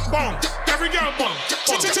 Every girl bump.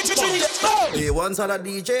 They once had a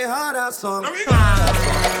DJ harder song.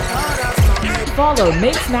 Follow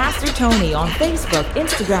Mixmaster Tony on Facebook,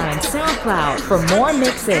 Instagram, and SoundCloud for more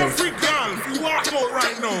mixes. Every girl, if you walk out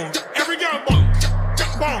right now, every girl bump.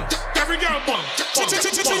 Every girl bump.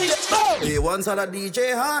 He once had a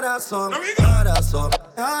DJ harder song, harder song,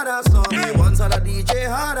 harder song. He once had a DJ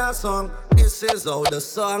harder song. This is how the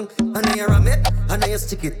song. And then you ram it, and then you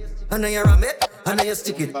stick it. And then you ram it, and then you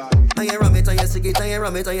stick it. And you ram it, and you stick it, and you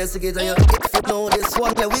ram it, and you stick it, and you know this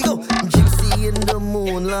one. There we go. Gypsy in the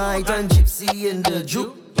moonlight and gypsy in the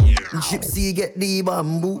juke. Gypsy get the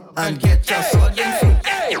bamboo and get your sword in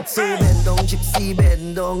fruit. So bend down, gypsy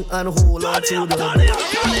bend down and hold on to the boat.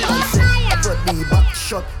 And set put the back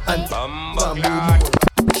shot and bamboo mold.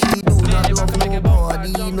 She do not love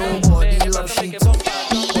nobody, nobody love she too.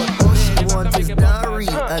 But all she want is dairy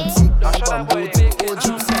and take that bamboo to oh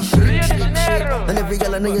gypsy shake, shake, shake. And every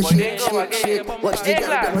girl I know you shake, shake, shake. Watch the girl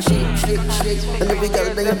them a shake, shake, shake. And every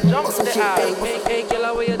girl they a also shake. Hey,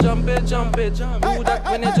 girl, where you jump it, jump it. Do that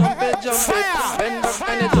when you jump it, jump it. Bend back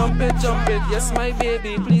and you jump it, jump it. Yes, my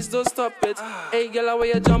baby, please don't stop it. Hey, girl, where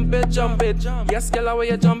you jump it, jump it. Yes, girl, where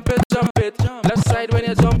you jump it, jump it. Left side when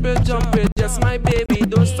you jump it, jump it. Yes, my baby,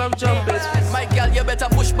 don't stop jump it. My girl, you better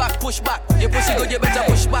push back, push back. Your pussy good, you better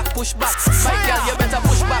push back, push back. My girl, you better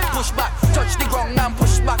push back, push back. Touch the ground and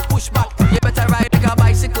push back, push back. You better ride like a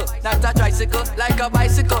bicycle, not a tricycle. Like a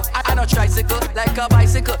bicycle, I not tricycle. Like a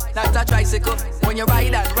bicycle, not a tricycle. When you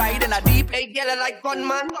ride and a deep, hey girl, like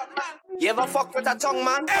gunman. You ever fuck with a tongue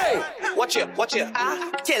man? Hey, watch it,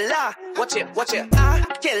 killer. Watch it,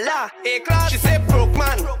 killer. Hey class, she say broke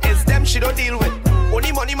man, it's them she don't deal with.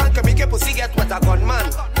 Only money man can make a pussy get what a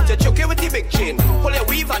gunman. To choke it with the big chain, pull your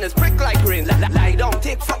weave and it's prick like rain. Lie down,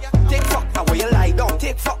 take fuck, and where you lie down,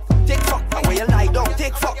 take fuck, and where you lie down,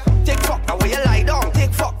 take fuck, and where you lie down,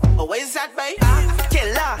 take fuck. Oh, where is that, babe?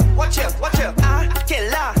 Killer, watch it,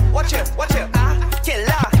 killer, watch it,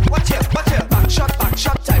 killer, watch it. Back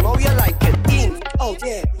shot, time, how you like it? In, oh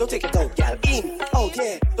yeah, don't take it out, gal. In, oh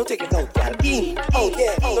yeah, don't take it out, gal. In, oh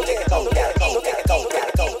yeah, don't take it out, gal. Don't take it out, gal.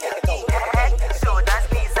 Head, shoulders,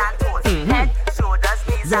 knees and toes. Head, shoulders,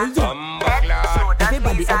 knees and toes. Head, shoulders,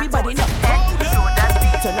 knees and toes. Head, shoulders,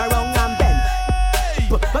 knees. Turn around and bend.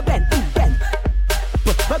 Bend.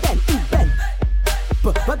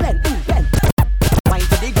 Wind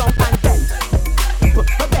to the ground and bend.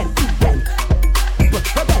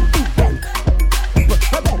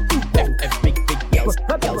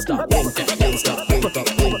 Big girls start bend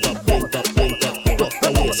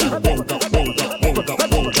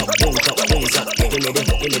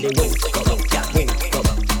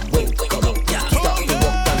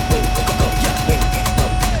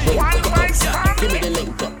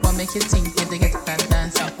What make you think if they get that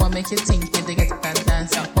dance? What make you think if they get that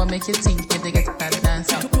dance? What make you think if they get that dance?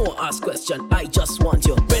 Don't ask question, I just want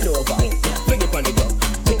you. Bend over, bring it on the ground.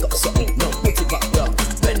 Pick up something, no, put it back down.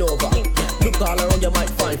 Bend over, look all around, you might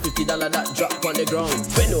find $50 that drop on the ground.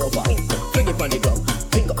 Bend over, bring it on the ground.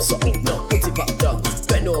 Pick up something, no, put it back down.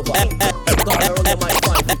 Bend over, look all around, you might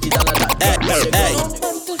find $50 that drop on the ground.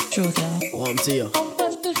 True, girl. Warm to you.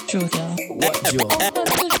 True, girl. What, Joe?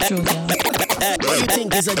 True, girl. What you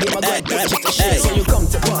think is a game of God? To share. So you come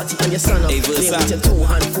to party and you stand up, play with your two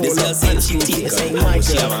hand full of and she takes ain't my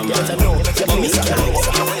girl. Get to know,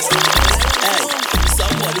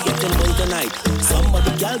 somebody getting bull tonight.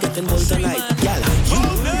 Somebody girl getting bull tonight. Girl, you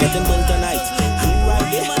getting bull tonight. You right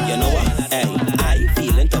there, you know what? Hey, I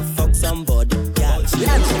feeling to fuck somebody. Girl,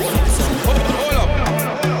 hold up.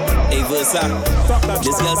 Hey Versa,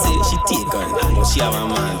 this girl say she take her, but she have a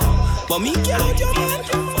man. But me can't your man.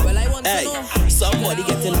 Hey, somebody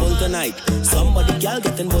getting bull tonight. Somebody girl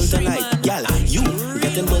getting bull tonight. Girl, you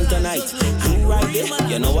getting bull tonight. You right there,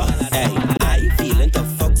 you know what? Hey, I feeling to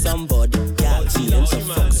fuck somebody. Girl, feeling to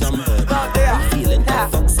fuck somebody. Feeling to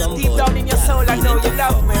fuck somebody. Deep down in your soul, I know you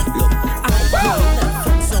love me. Look, I'm feeling to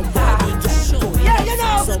fuck somebody. Yeah, you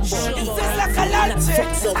know, it's like a lunch.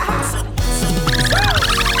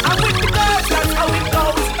 I'm with the girls, that's how it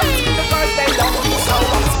goes. The girls, they love me so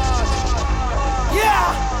much.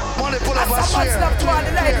 Yeah. Pull up I support love to all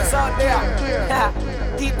the ladies out there.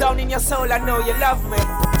 Deep down in your soul, I know you love me.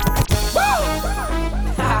 Woo!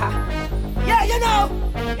 Yeah, you know,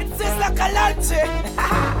 it's just like a lunch.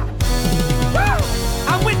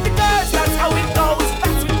 I'm with the girls, that's how it goes.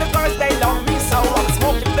 That's with the girls, they love me so. I'm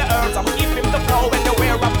smoking the herbs, I'm keeping the flow.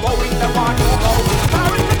 Anywhere I'm going, they want to go.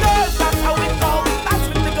 I'm with the girls, that's how it goes. That's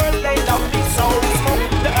with the girls, they love me so.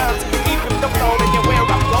 Smoking the herbs, keeping the flow. Anywhere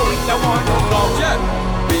I'm going, they want to go. Yeah.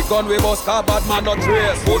 Gun we bust car, bad man not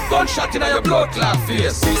trace. Put gunshot in your blood clot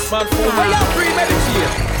face. This man fool, why you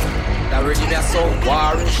premeditate? That really me so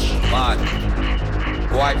warish, man.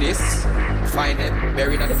 Why this? Find them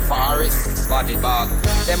buried in the forest. Spotted bag.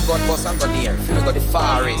 Them gun bust and gun here. Feel go the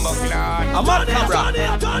forest. I'm on camera.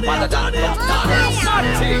 Mother than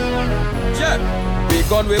nothing. Yeah. Big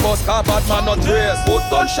gun we bust car bad man not trace. Put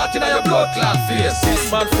gunshot in your blood clot face.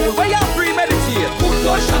 This man fool where you premeditate. Put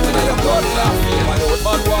gunshot in your blood clot face. My old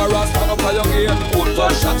man war stand up on your gate. Put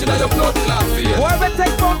gunshot in your blood clot face. Boy we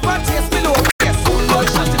take front and chase below. Yes, put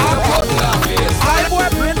gunshot in your blood clot face. I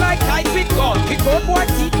boy brain like tight with gun. Kick out boy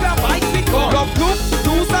teeth and bite with gun. Love look,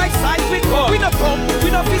 do side with gun. We no come,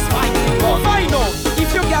 we no fist fight with gun. Find out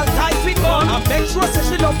if you get tight with gun. And make sure say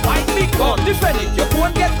she love fight with gun. Defend it, you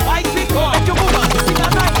won't get fight with gun. Make your woman sing a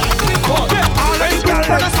night with gun. All of the girls,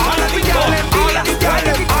 all of the girls, all of the girls, all of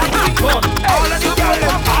the girls, all of the girls,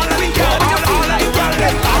 all of the girls, all of the girls,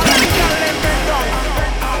 all of the girls, bend down,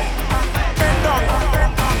 bend down,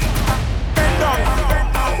 bend down.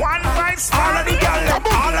 One vice, all of the girls,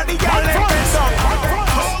 all of the girls, bend down.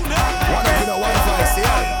 One up in a one vice,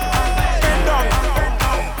 yeah. Bend down.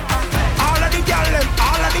 All of the girls,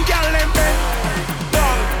 all of the girls, bend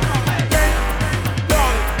down, bend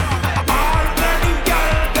down. All of the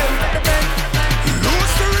girls, bend.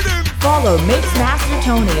 Lose the rhythm. Follow Mixmaster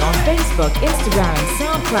Tony on Facebook, Instagram, and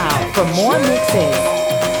SoundCloud for more mixes.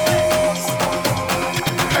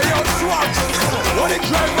 Hey yo, Swag, what the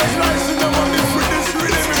driver's license I'm on this with this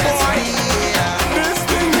rhythm, boy. This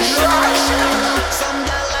thing is trash. Some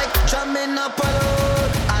girl like drumming up a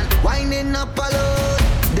load and winding up a load.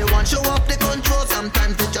 They want show off the control.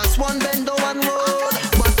 Sometimes they just want bend on one road.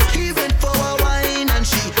 But he went for a wine and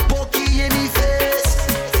she pokey in his face.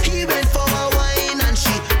 He went for a wine and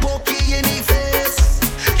she pokey in his face.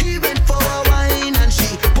 He went for a wine and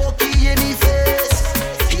she pokey in his face.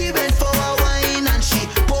 He went for a wine and she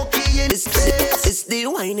pokey in his face. It's the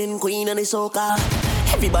whining queen of the soca.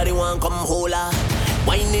 Everybody want come hold her.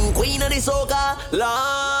 Whining queen of the soca.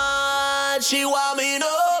 Lord, she want me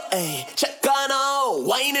up. Hey, check her now.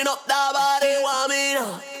 Whining up that body, want me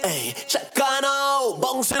now. Hey, check her now.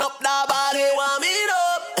 Bouncing up that body, want me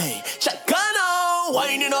up. Hey, check her now.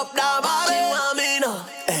 Whining up that body, want me now.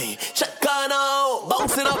 Hey, check her now.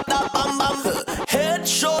 Bouncing up that bam bam. Head,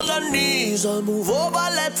 shoulder, knees. Move over,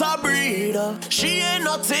 let her breathe. She ain't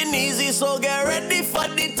nothing easy, so get ready for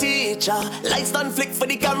the teacher. Lights done flick for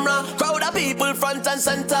the camera. Crowd of people front and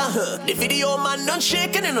center. The video man done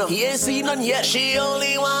shaking enough. He ain't seen none yet. She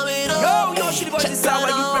only want me now. Yo, she the voice check her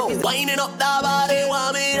now. Winding up that body,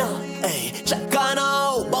 want me now. Hey, check her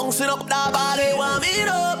now. Bouncing up that body, want me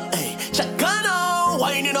now. Hey, check her now.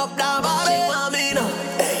 Winding up that body, want me now.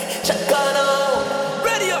 Hey, check her now.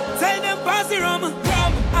 Ready up, tell them pass the rum.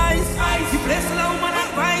 Ice, you bless the woman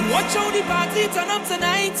and fight. Watch how the party turn up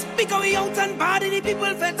tonight. Because we out and bad and the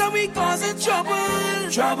people fed and we causing trouble.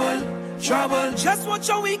 Just watch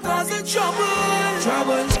how we causing trouble.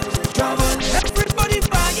 Everybody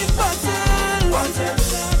bagging bottle.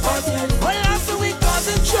 Well, after we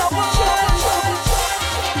causing trouble.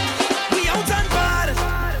 We out and bad.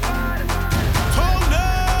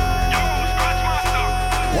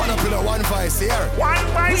 One up in a one vice here. One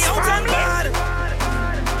vice. We out and bad.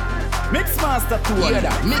 Mixmaster Tony. Hear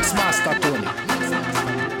that? Mixmaster Tony.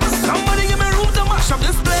 Somebody give me room to mash up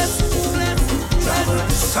this place.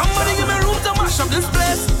 Somebody give me room to mash up this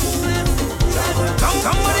place.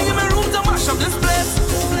 Somebody give me room to mash up this place.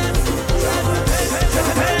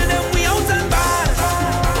 Tell them we out and bad.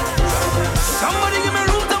 Somebody give me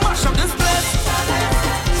room to mash up this place.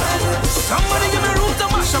 Somebody give me room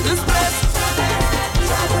to mash up this place.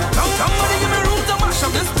 Somebody give me room to mash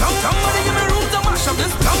up this. Somebody give me room to mash up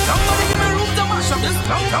this. Somebody give me room to mash up this.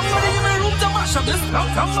 Somebody give me room to mash up this.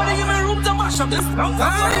 Somebody give me room to mash up this.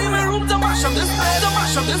 Somebody give me room to mash up this. To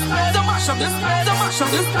mash up this. To mash up this. To mash up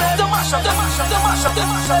this. To mash up. To mash up. To mash up.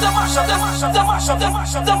 To mash up. To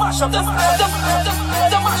mash up. To mash up. To mash up.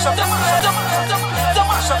 To mash up. To mash up. To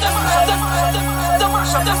mash up. To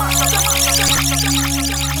mash up. To mash up.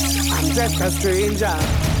 I'm just a stranger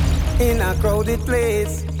in a crowded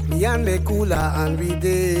place. Me and me cooler and we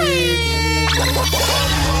did.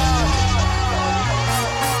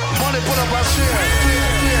 Money put up a share.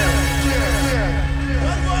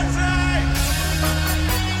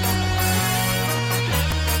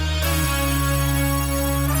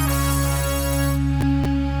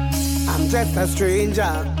 I'm just a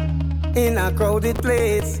stranger in a crowded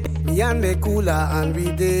place. Me and me cooler and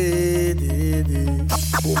we did.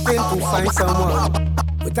 Hoping to find someone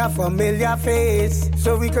with a familiar face,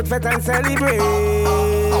 so we could fit and celebrate.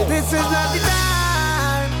 This is not the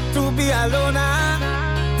time to be alone.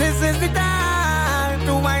 This is the time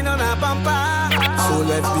to wind on a bumper. So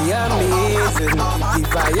let's be amazing, keep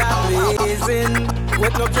the fire blazing.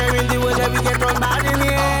 With no care in the way that we get on bad in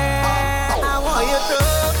here. I want you to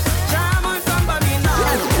jam on somebody now.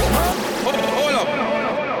 Hold up.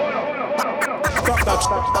 Stop.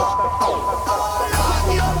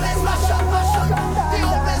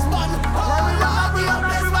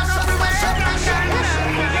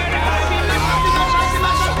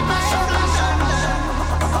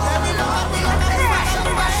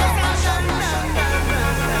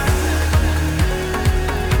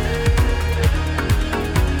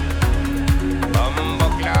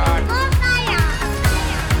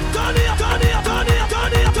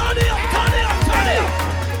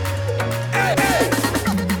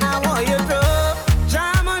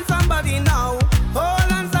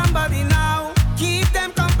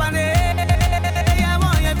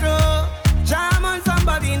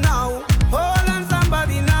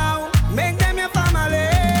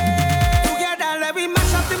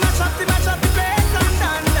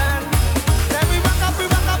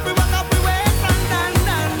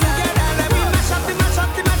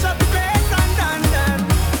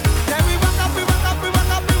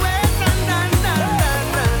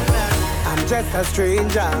 a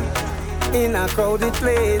stranger in a crowded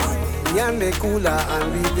place. Me and me cooler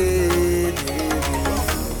and we dead.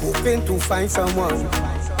 Hoping to find someone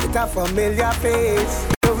with a familiar face,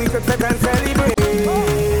 so we could sit and celebrate.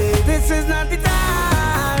 This is not the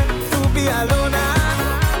time to be alone.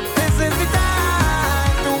 This is the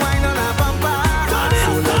time to wind on a bumper.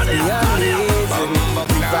 So let's be amazing,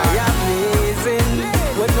 be amazing.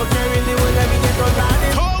 When no caring the world, let me get on that.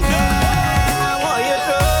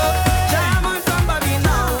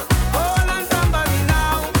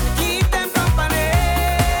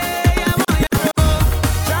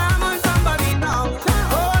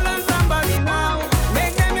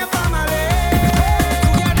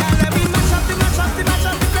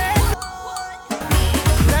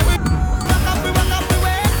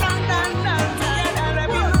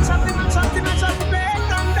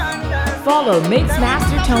 Follow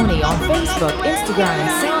Mixmaster Tony on Facebook, Instagram,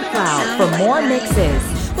 and SoundCloud for more mixes.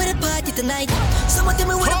 What a party tonight. Someone tell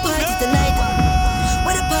me what a party tonight.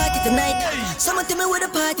 What a party tonight. Someone tell me what a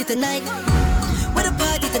party tonight. What a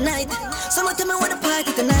party tonight. Someone tell me what a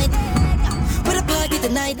party tonight. What a party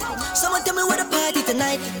tonight. Someone tell me what a party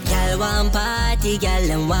tonight. Y'all want party,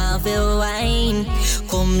 y'all and want feel wine.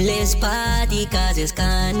 Come let's party cause it's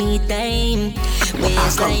carny time.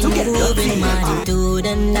 Waistline moving morning to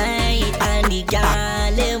the night. And the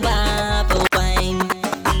y'all and want for wine.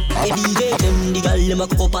 Hey DJ them, the y'all them a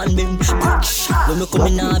cup and bend. When me come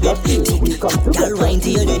in a bed, y'all wine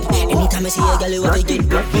till you dead. Anytime I see a girl you want to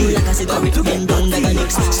get feel like a cigarette, bend down like a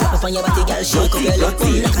Nix. Slap up on your body, girl, shake up your leg.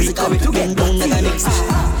 Feel like a cigarette, bend down like a Nix.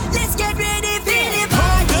 Let's get ready for the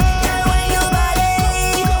party. Girl, wine your body.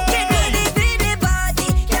 Get ready for the party.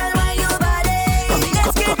 Girl, wine your body.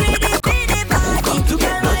 Let's get ready for the party.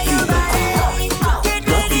 Girl, wine your body. Get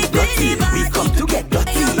ready for the party. We come to get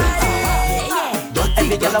dirty.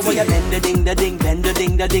 Every girl want you bend the ding the ding, bend the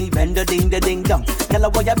ding the ding, bend the ding the ding dong. Girl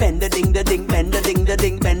want you bend the ding the ding, bend the ding the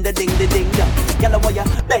ding, bend the ding the ding dong. Girl want you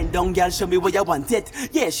bend down, girl, show me where you want it.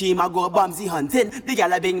 Yeah, she ma go bombsy hunting. The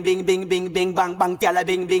girl a bing bing bing bing bing bang bang, girl a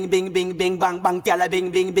bing bing bing bing bing bang bang, girl a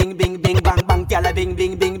bing bing bing bing bing bang bang, girl a bing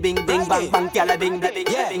bing bing bing bing bang bang, girl a bing bing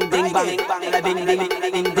bing bing bang, girl a bing bing bing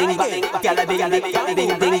bing bing bang, girl a bing bing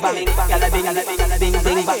bing bing bang, girl a bing bing bing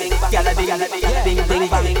bing bang, girl a bing bing bing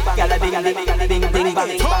bang, girl a bing bing bing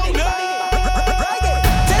bang.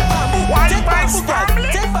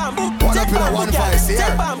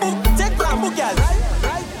 Take bamboo, girl.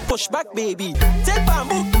 Push back, baby. Take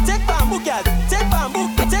bamboo, girl. Take bamboo, girl. Take bamboo,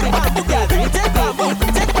 girl.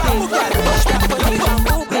 Push back for the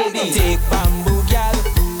bamboo, baby. Take bamboo, girl.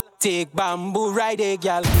 Take bamboo, ride it,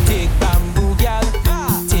 girl. Take bamboo, girl.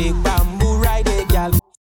 Take bamboo, ride it, girl.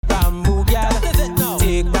 Bamboo, girl.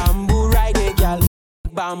 Take bamboo, ride it, girl.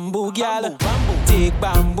 Bamboo, girl. Take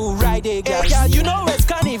bamboo, ride it, girl. Hey, girl, you know it's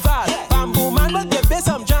carnival. Bamboo man, but give me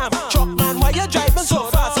some jam. Truck man, why you driving so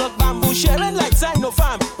fast? Look, bamboo sharing like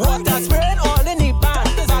Sinopharm. Water spraying all in the band.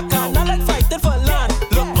 Bacana like fighting for land.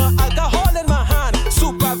 Look, my alcohol in my hand.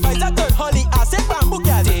 Supervisor turn holly. I say bamboo,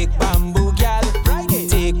 girl. Take bamboo, girl.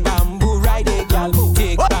 Take bamboo, ride it, girl.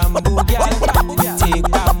 Take bamboo, girl.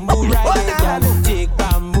 Take bamboo, ride it, girl. Take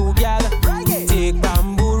bamboo, girl. Take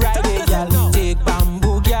bamboo, ride it, girl. Take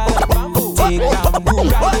bamboo, girl. Take bamboo,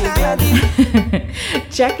 ride it, girl.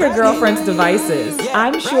 Check your girlfriend's devices.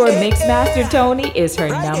 I'm sure Mixmaster Tony is her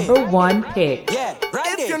 #1 pick.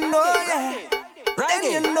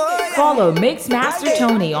 Follow Mixmaster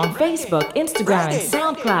Tony on Facebook, Instagram, and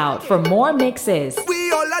SoundCloud for more mixes.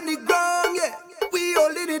 We all on the ground, yeah. We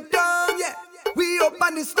all in it down, yeah. We up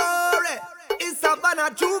on the story. It's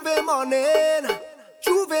Savannah Juve morning.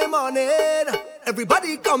 Juve morning.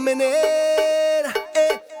 Everybody coming in.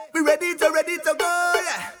 Hey, we ready to go,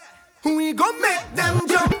 yeah. We gon' make them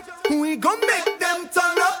jump. We gon' make them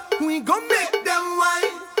turn up. We gon' make them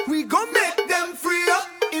wine. We gon' make them free up.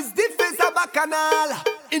 It's the face of Bacchanal.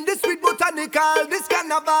 In the sweet botanical, this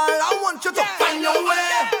carnival. I want you to find your way.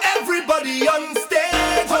 Everybody on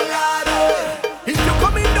stage, oh God. If you're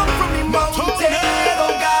coming down from the mountain,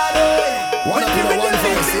 oh God. What up, you one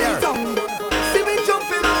face here? See me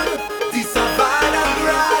jumping on the savannah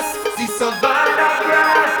grass. The savannah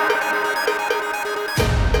grass.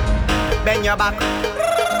 Bend your back.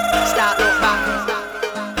 Start look back.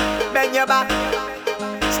 Bend your back.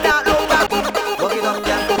 Start look back. Walk it up,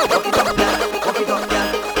 girl. Walk it up, girl. Walk it up, girl.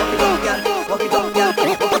 Walk it up, girl. Walk it up, girl.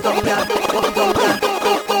 Walk it up, girl. Walk it up, girl.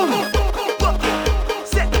 Walk it.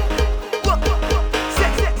 Set. Walk.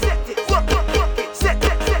 Set. Set. Walk. Set.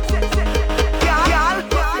 Set. Girl.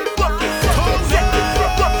 Walk it. Set.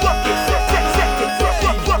 Walk it. Set.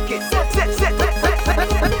 Walk it. Set.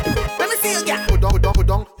 Let me see you, girl. Put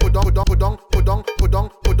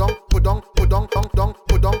down.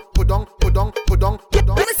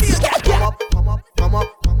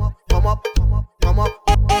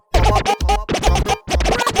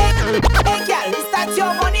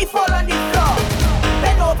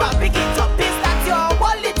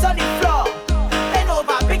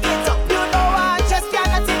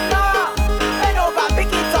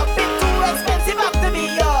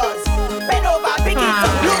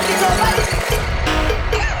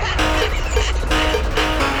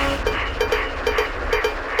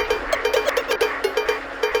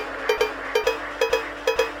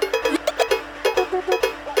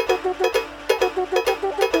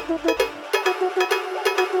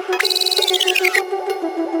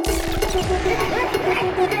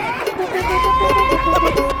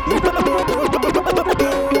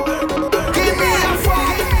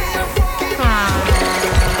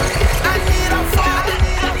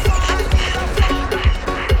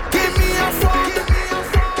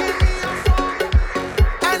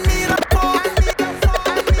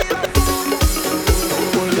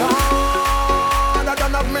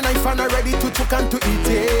 me knife and I'm ready to cook and to eat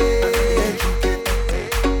it.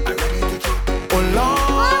 Oh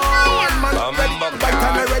Lord, man, I'm ready to bite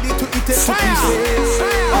and I'm ready to eat it to pieces.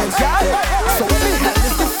 So what the hell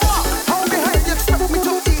is this for? How the hell you expect me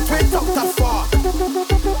to eat without a fork?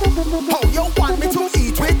 How you want me to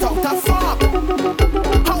eat without a fork?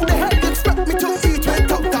 How the hell you expect me to eat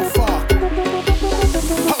without a fork?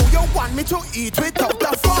 How you want me to eat without a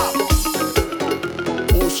fork?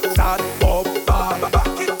 Push that up,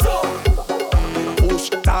 back it up. Push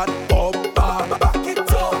that up, back it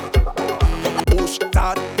up. Push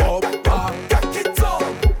that up, back it up.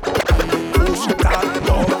 Push that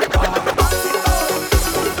up, back it up.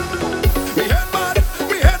 Me head mad,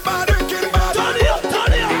 drinking bad. Turn it up,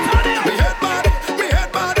 turn it up, turn it up. Me head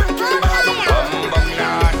mad, drinking bad.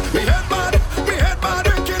 Me head mad,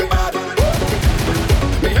 drinking bad.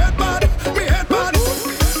 Me head mad.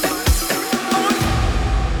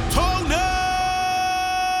 Tony!